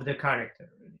character,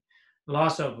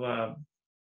 loss of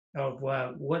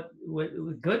what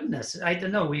goodness. I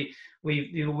don't know.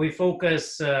 We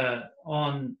focus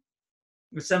on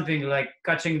something like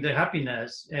catching the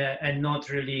happiness and not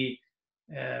really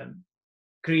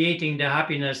creating the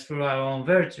happiness through our own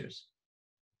virtues.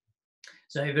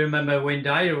 So I remember when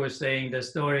Dyer was saying the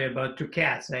story about two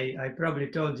cats. I probably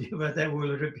told you, but I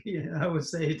will repeat. I will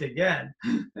say it again.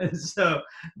 So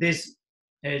this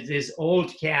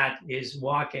old cat is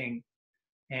walking,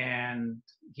 and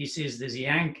he sees this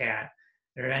young cat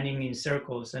running in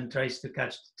circles and tries to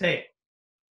catch the tail.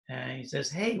 And he says,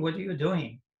 "Hey, what are you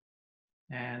doing?"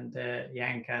 And the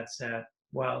young cat said,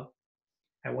 "Well,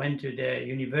 I went to the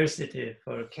university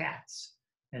for cats,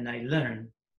 and I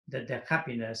learned that the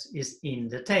happiness is in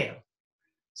the tail.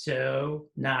 So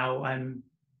now I'm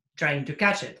trying to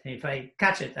catch it. If I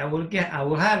catch it, I will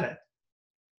have it."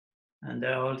 And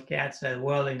the old cat said,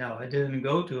 "Well, I didn't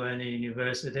go to any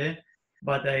university,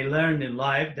 but I learned in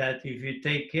life that if you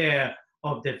take care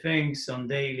of the things on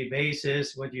daily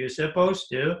basis, what you're supposed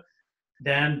to,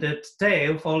 then the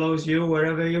tail follows you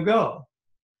wherever you go."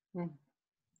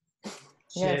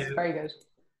 Yes, very good.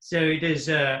 So it is,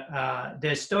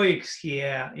 the Stoics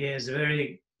here is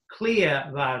very clear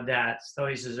about that,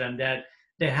 Stoicism, that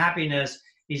the happiness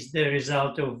is the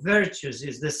result of virtues,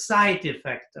 is the side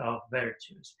effect of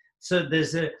virtues. So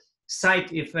there's a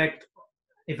side effect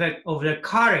of the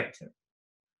character.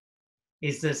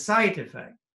 It's the side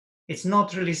effect. It's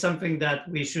not really something that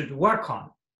we should work on.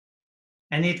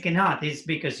 And it cannot. It's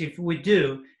because if we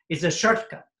do, it's a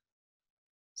shortcut.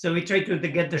 So we try to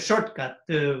get the shortcut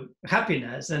to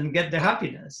happiness and get the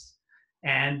happiness.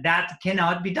 And that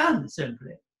cannot be done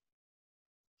simply.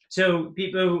 So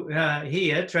people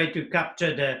here try to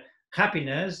capture the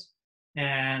happiness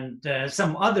and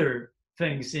some other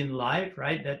things in life,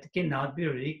 right, that cannot be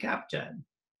really captured.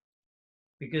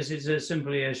 Because it's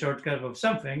simply a shortcut of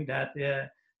something that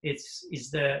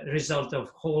it's the result of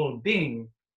whole being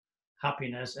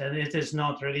happiness. And it is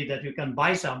not really that you can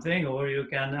buy something or you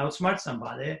can outsmart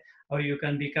somebody or you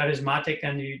can be charismatic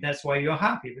and that's why you're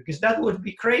happy, because that would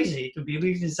be crazy to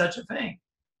believe in such a thing.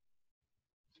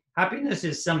 Happiness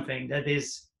is something that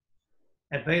is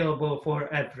available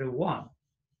for everyone.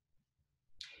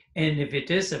 And if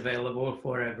it is available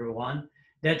for everyone,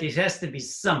 that it has to be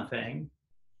something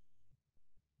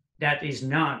that is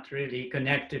not really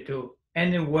connected to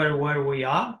anywhere where we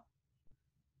are,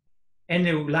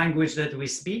 any language that we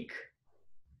speak,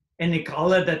 any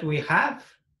color that we have,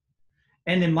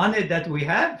 any money that we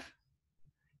have,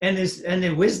 any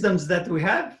wisdoms that we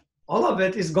have, all of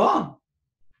it is gone.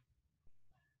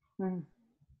 Mm.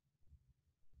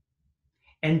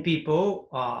 And people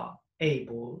are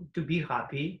able to be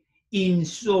happy in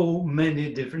so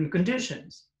many different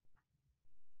conditions.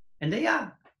 And they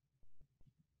are.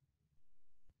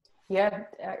 Yeah,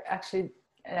 actually,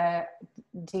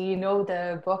 do you know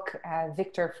the book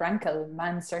Viktor Frankl,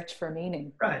 Man's Search for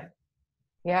Meaning? Right.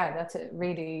 Yeah, that's it.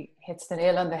 Really hits the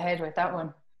nail on the head with that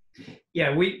one.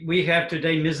 Yeah, we have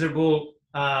today miserable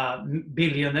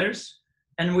billionaires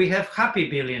and we have happy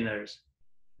billionaires.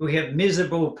 We have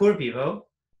miserable poor people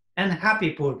and happy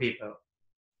poor people,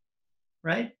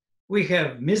 right? We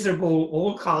have miserable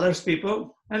all colors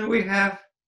people and we have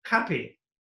happy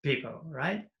people,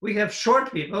 right? We have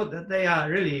short people that they are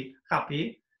really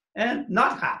happy and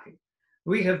not happy.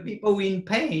 We have people in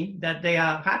pain that they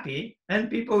are happy and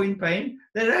people in pain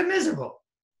that are miserable.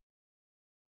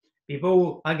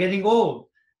 People are getting old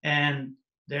and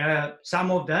there are some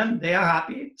of them, they are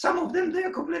happy. Some of them, they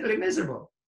are completely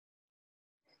miserable.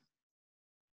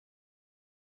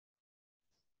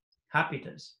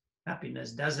 Happiness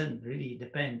doesn't really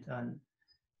depend on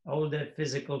all the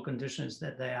physical conditions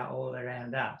that they are all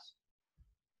around us.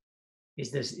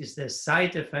 It's the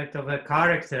side effect of a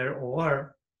character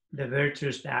or the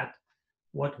virtues that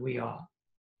what we are.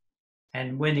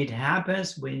 And when it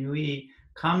happens, when we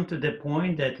come to the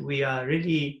point that we are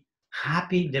really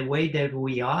happy the way that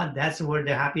we are, that's where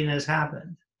the happiness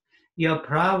happens. You're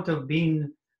proud of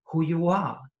being who you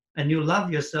are and you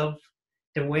love yourself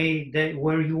the way that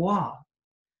where you are.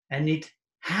 And it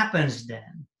happens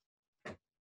then.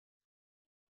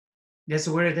 That's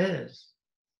where it is.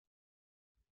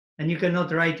 And you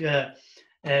cannot write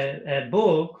a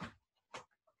book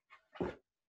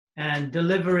and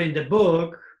deliver in the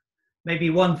book maybe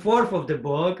 1/4 of the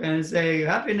book and say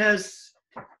happiness,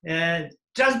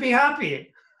 just be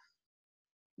happy.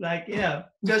 Like, yeah,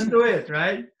 just do it,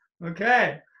 right?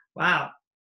 Okay, wow.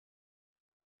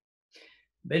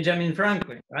 Benjamin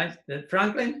Franklin, right?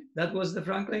 That was the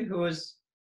Franklin who was.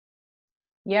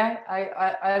 Yeah,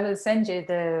 I will send you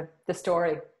the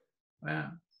story.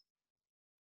 Wow.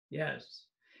 Yes.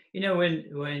 You know,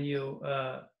 when you,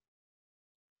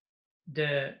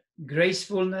 the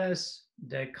gracefulness,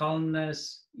 the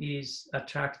calmness is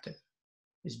attractive,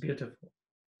 is beautiful.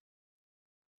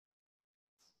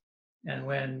 And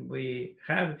when we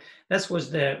have, that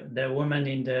was the woman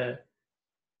in the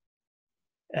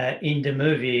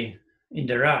movie, in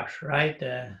The Rush, right?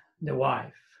 The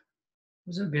wife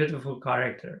was a beautiful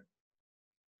character.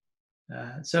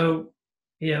 So,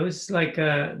 you know, it's like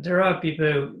there are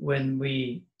people, when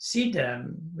we see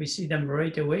them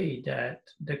right away that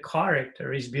the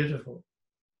character is beautiful.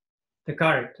 The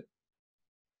character.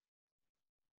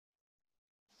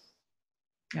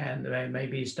 And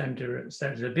maybe it's time to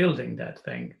start rebuilding that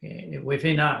thing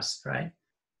within us, right?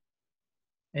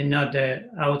 And not the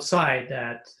outside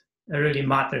that really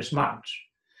matters much.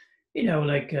 You know,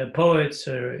 like poets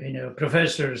or, you know,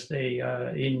 professors, they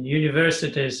in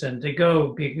universities and they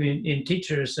go in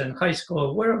teachers and high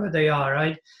school, wherever they are,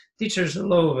 right? Teachers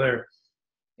all over.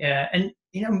 And,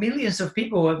 you know, millions of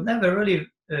people have never really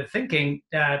thinking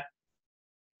that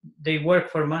they work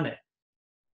for money.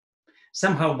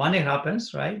 Somehow money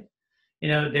happens, right? You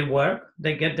know, they work,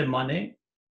 they get the money,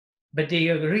 but they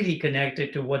are really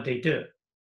connected to what they do.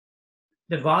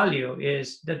 The value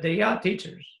is that they are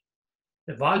teachers.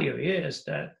 The value is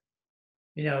that,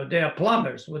 you know, they are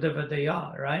plumbers, whatever they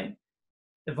are, right?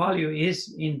 The value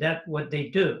is in that what they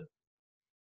do.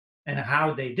 And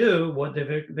how they do, what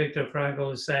the Viktor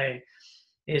Frankl is saying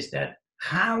is that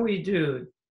how we do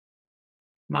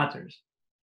matters.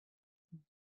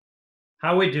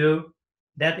 How we do,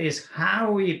 that is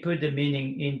how we put the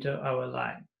meaning into our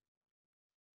life.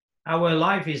 Our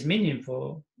life is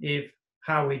meaningful if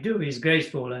how we do is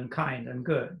graceful and kind and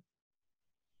good.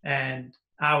 And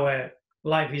our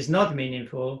life is not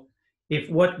meaningful if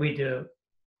what we do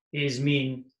is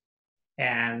mean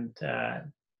and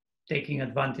taking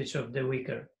advantage of the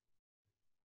weaker.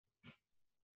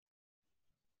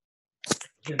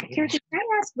 Kirsty, can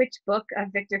I ask which book of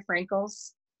Viktor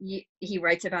Frankl's he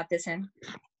writes about this in?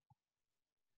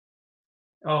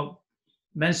 Oh,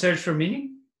 Man's Search for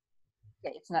Meaning?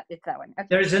 Yeah, it's that one. Okay.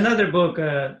 There's another book,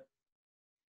 The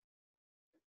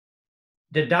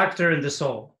Doctor and the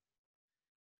Soul.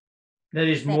 That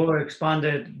is more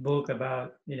expanded book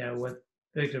about, you know, what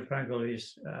Viktor Frankl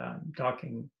is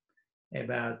talking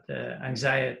about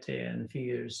anxiety and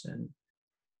fears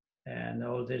and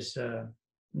all this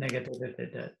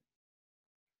negativity that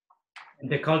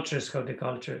the cultures, how the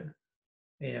culture,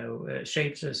 you know,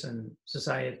 shapes us and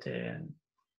society. And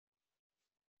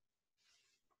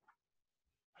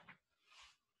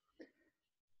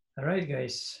all right,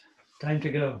 guys, time to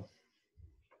go.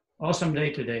 Awesome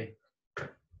day today.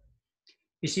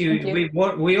 You see,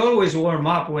 we always warm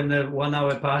up when the 1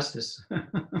 hour passes.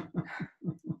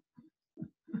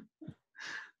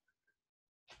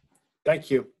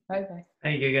 Thank you. Bye-bye.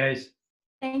 Thank you, guys.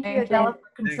 Thank you, Thank Adela, you. for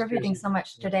contributing so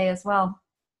much today as well.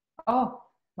 Oh,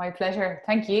 my pleasure.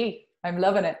 Thank you. I'm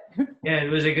loving it. Yeah, it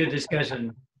was a good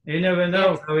discussion. You never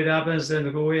know Yes. how it happens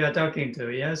and who we are talking to.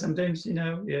 Yeah, sometimes, you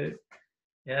know,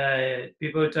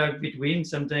 people talk between.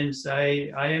 Sometimes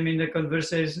I am in the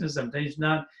conversation, sometimes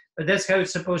not. But that's how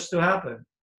it's supposed to happen.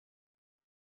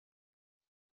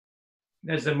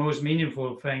 That's the most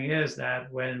meaningful thing, is that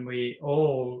when we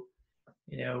all,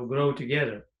 you know, grow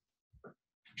together.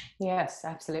 Yes,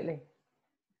 absolutely.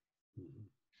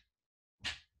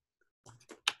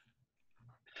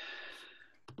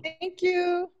 Thank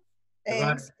you.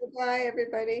 Thanks. Goodbye,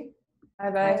 everybody.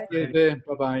 Bye-bye.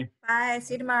 Bye-bye. Bye.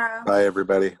 See you tomorrow. Bye,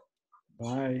 everybody.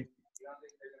 Bye.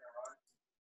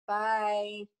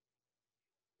 Bye.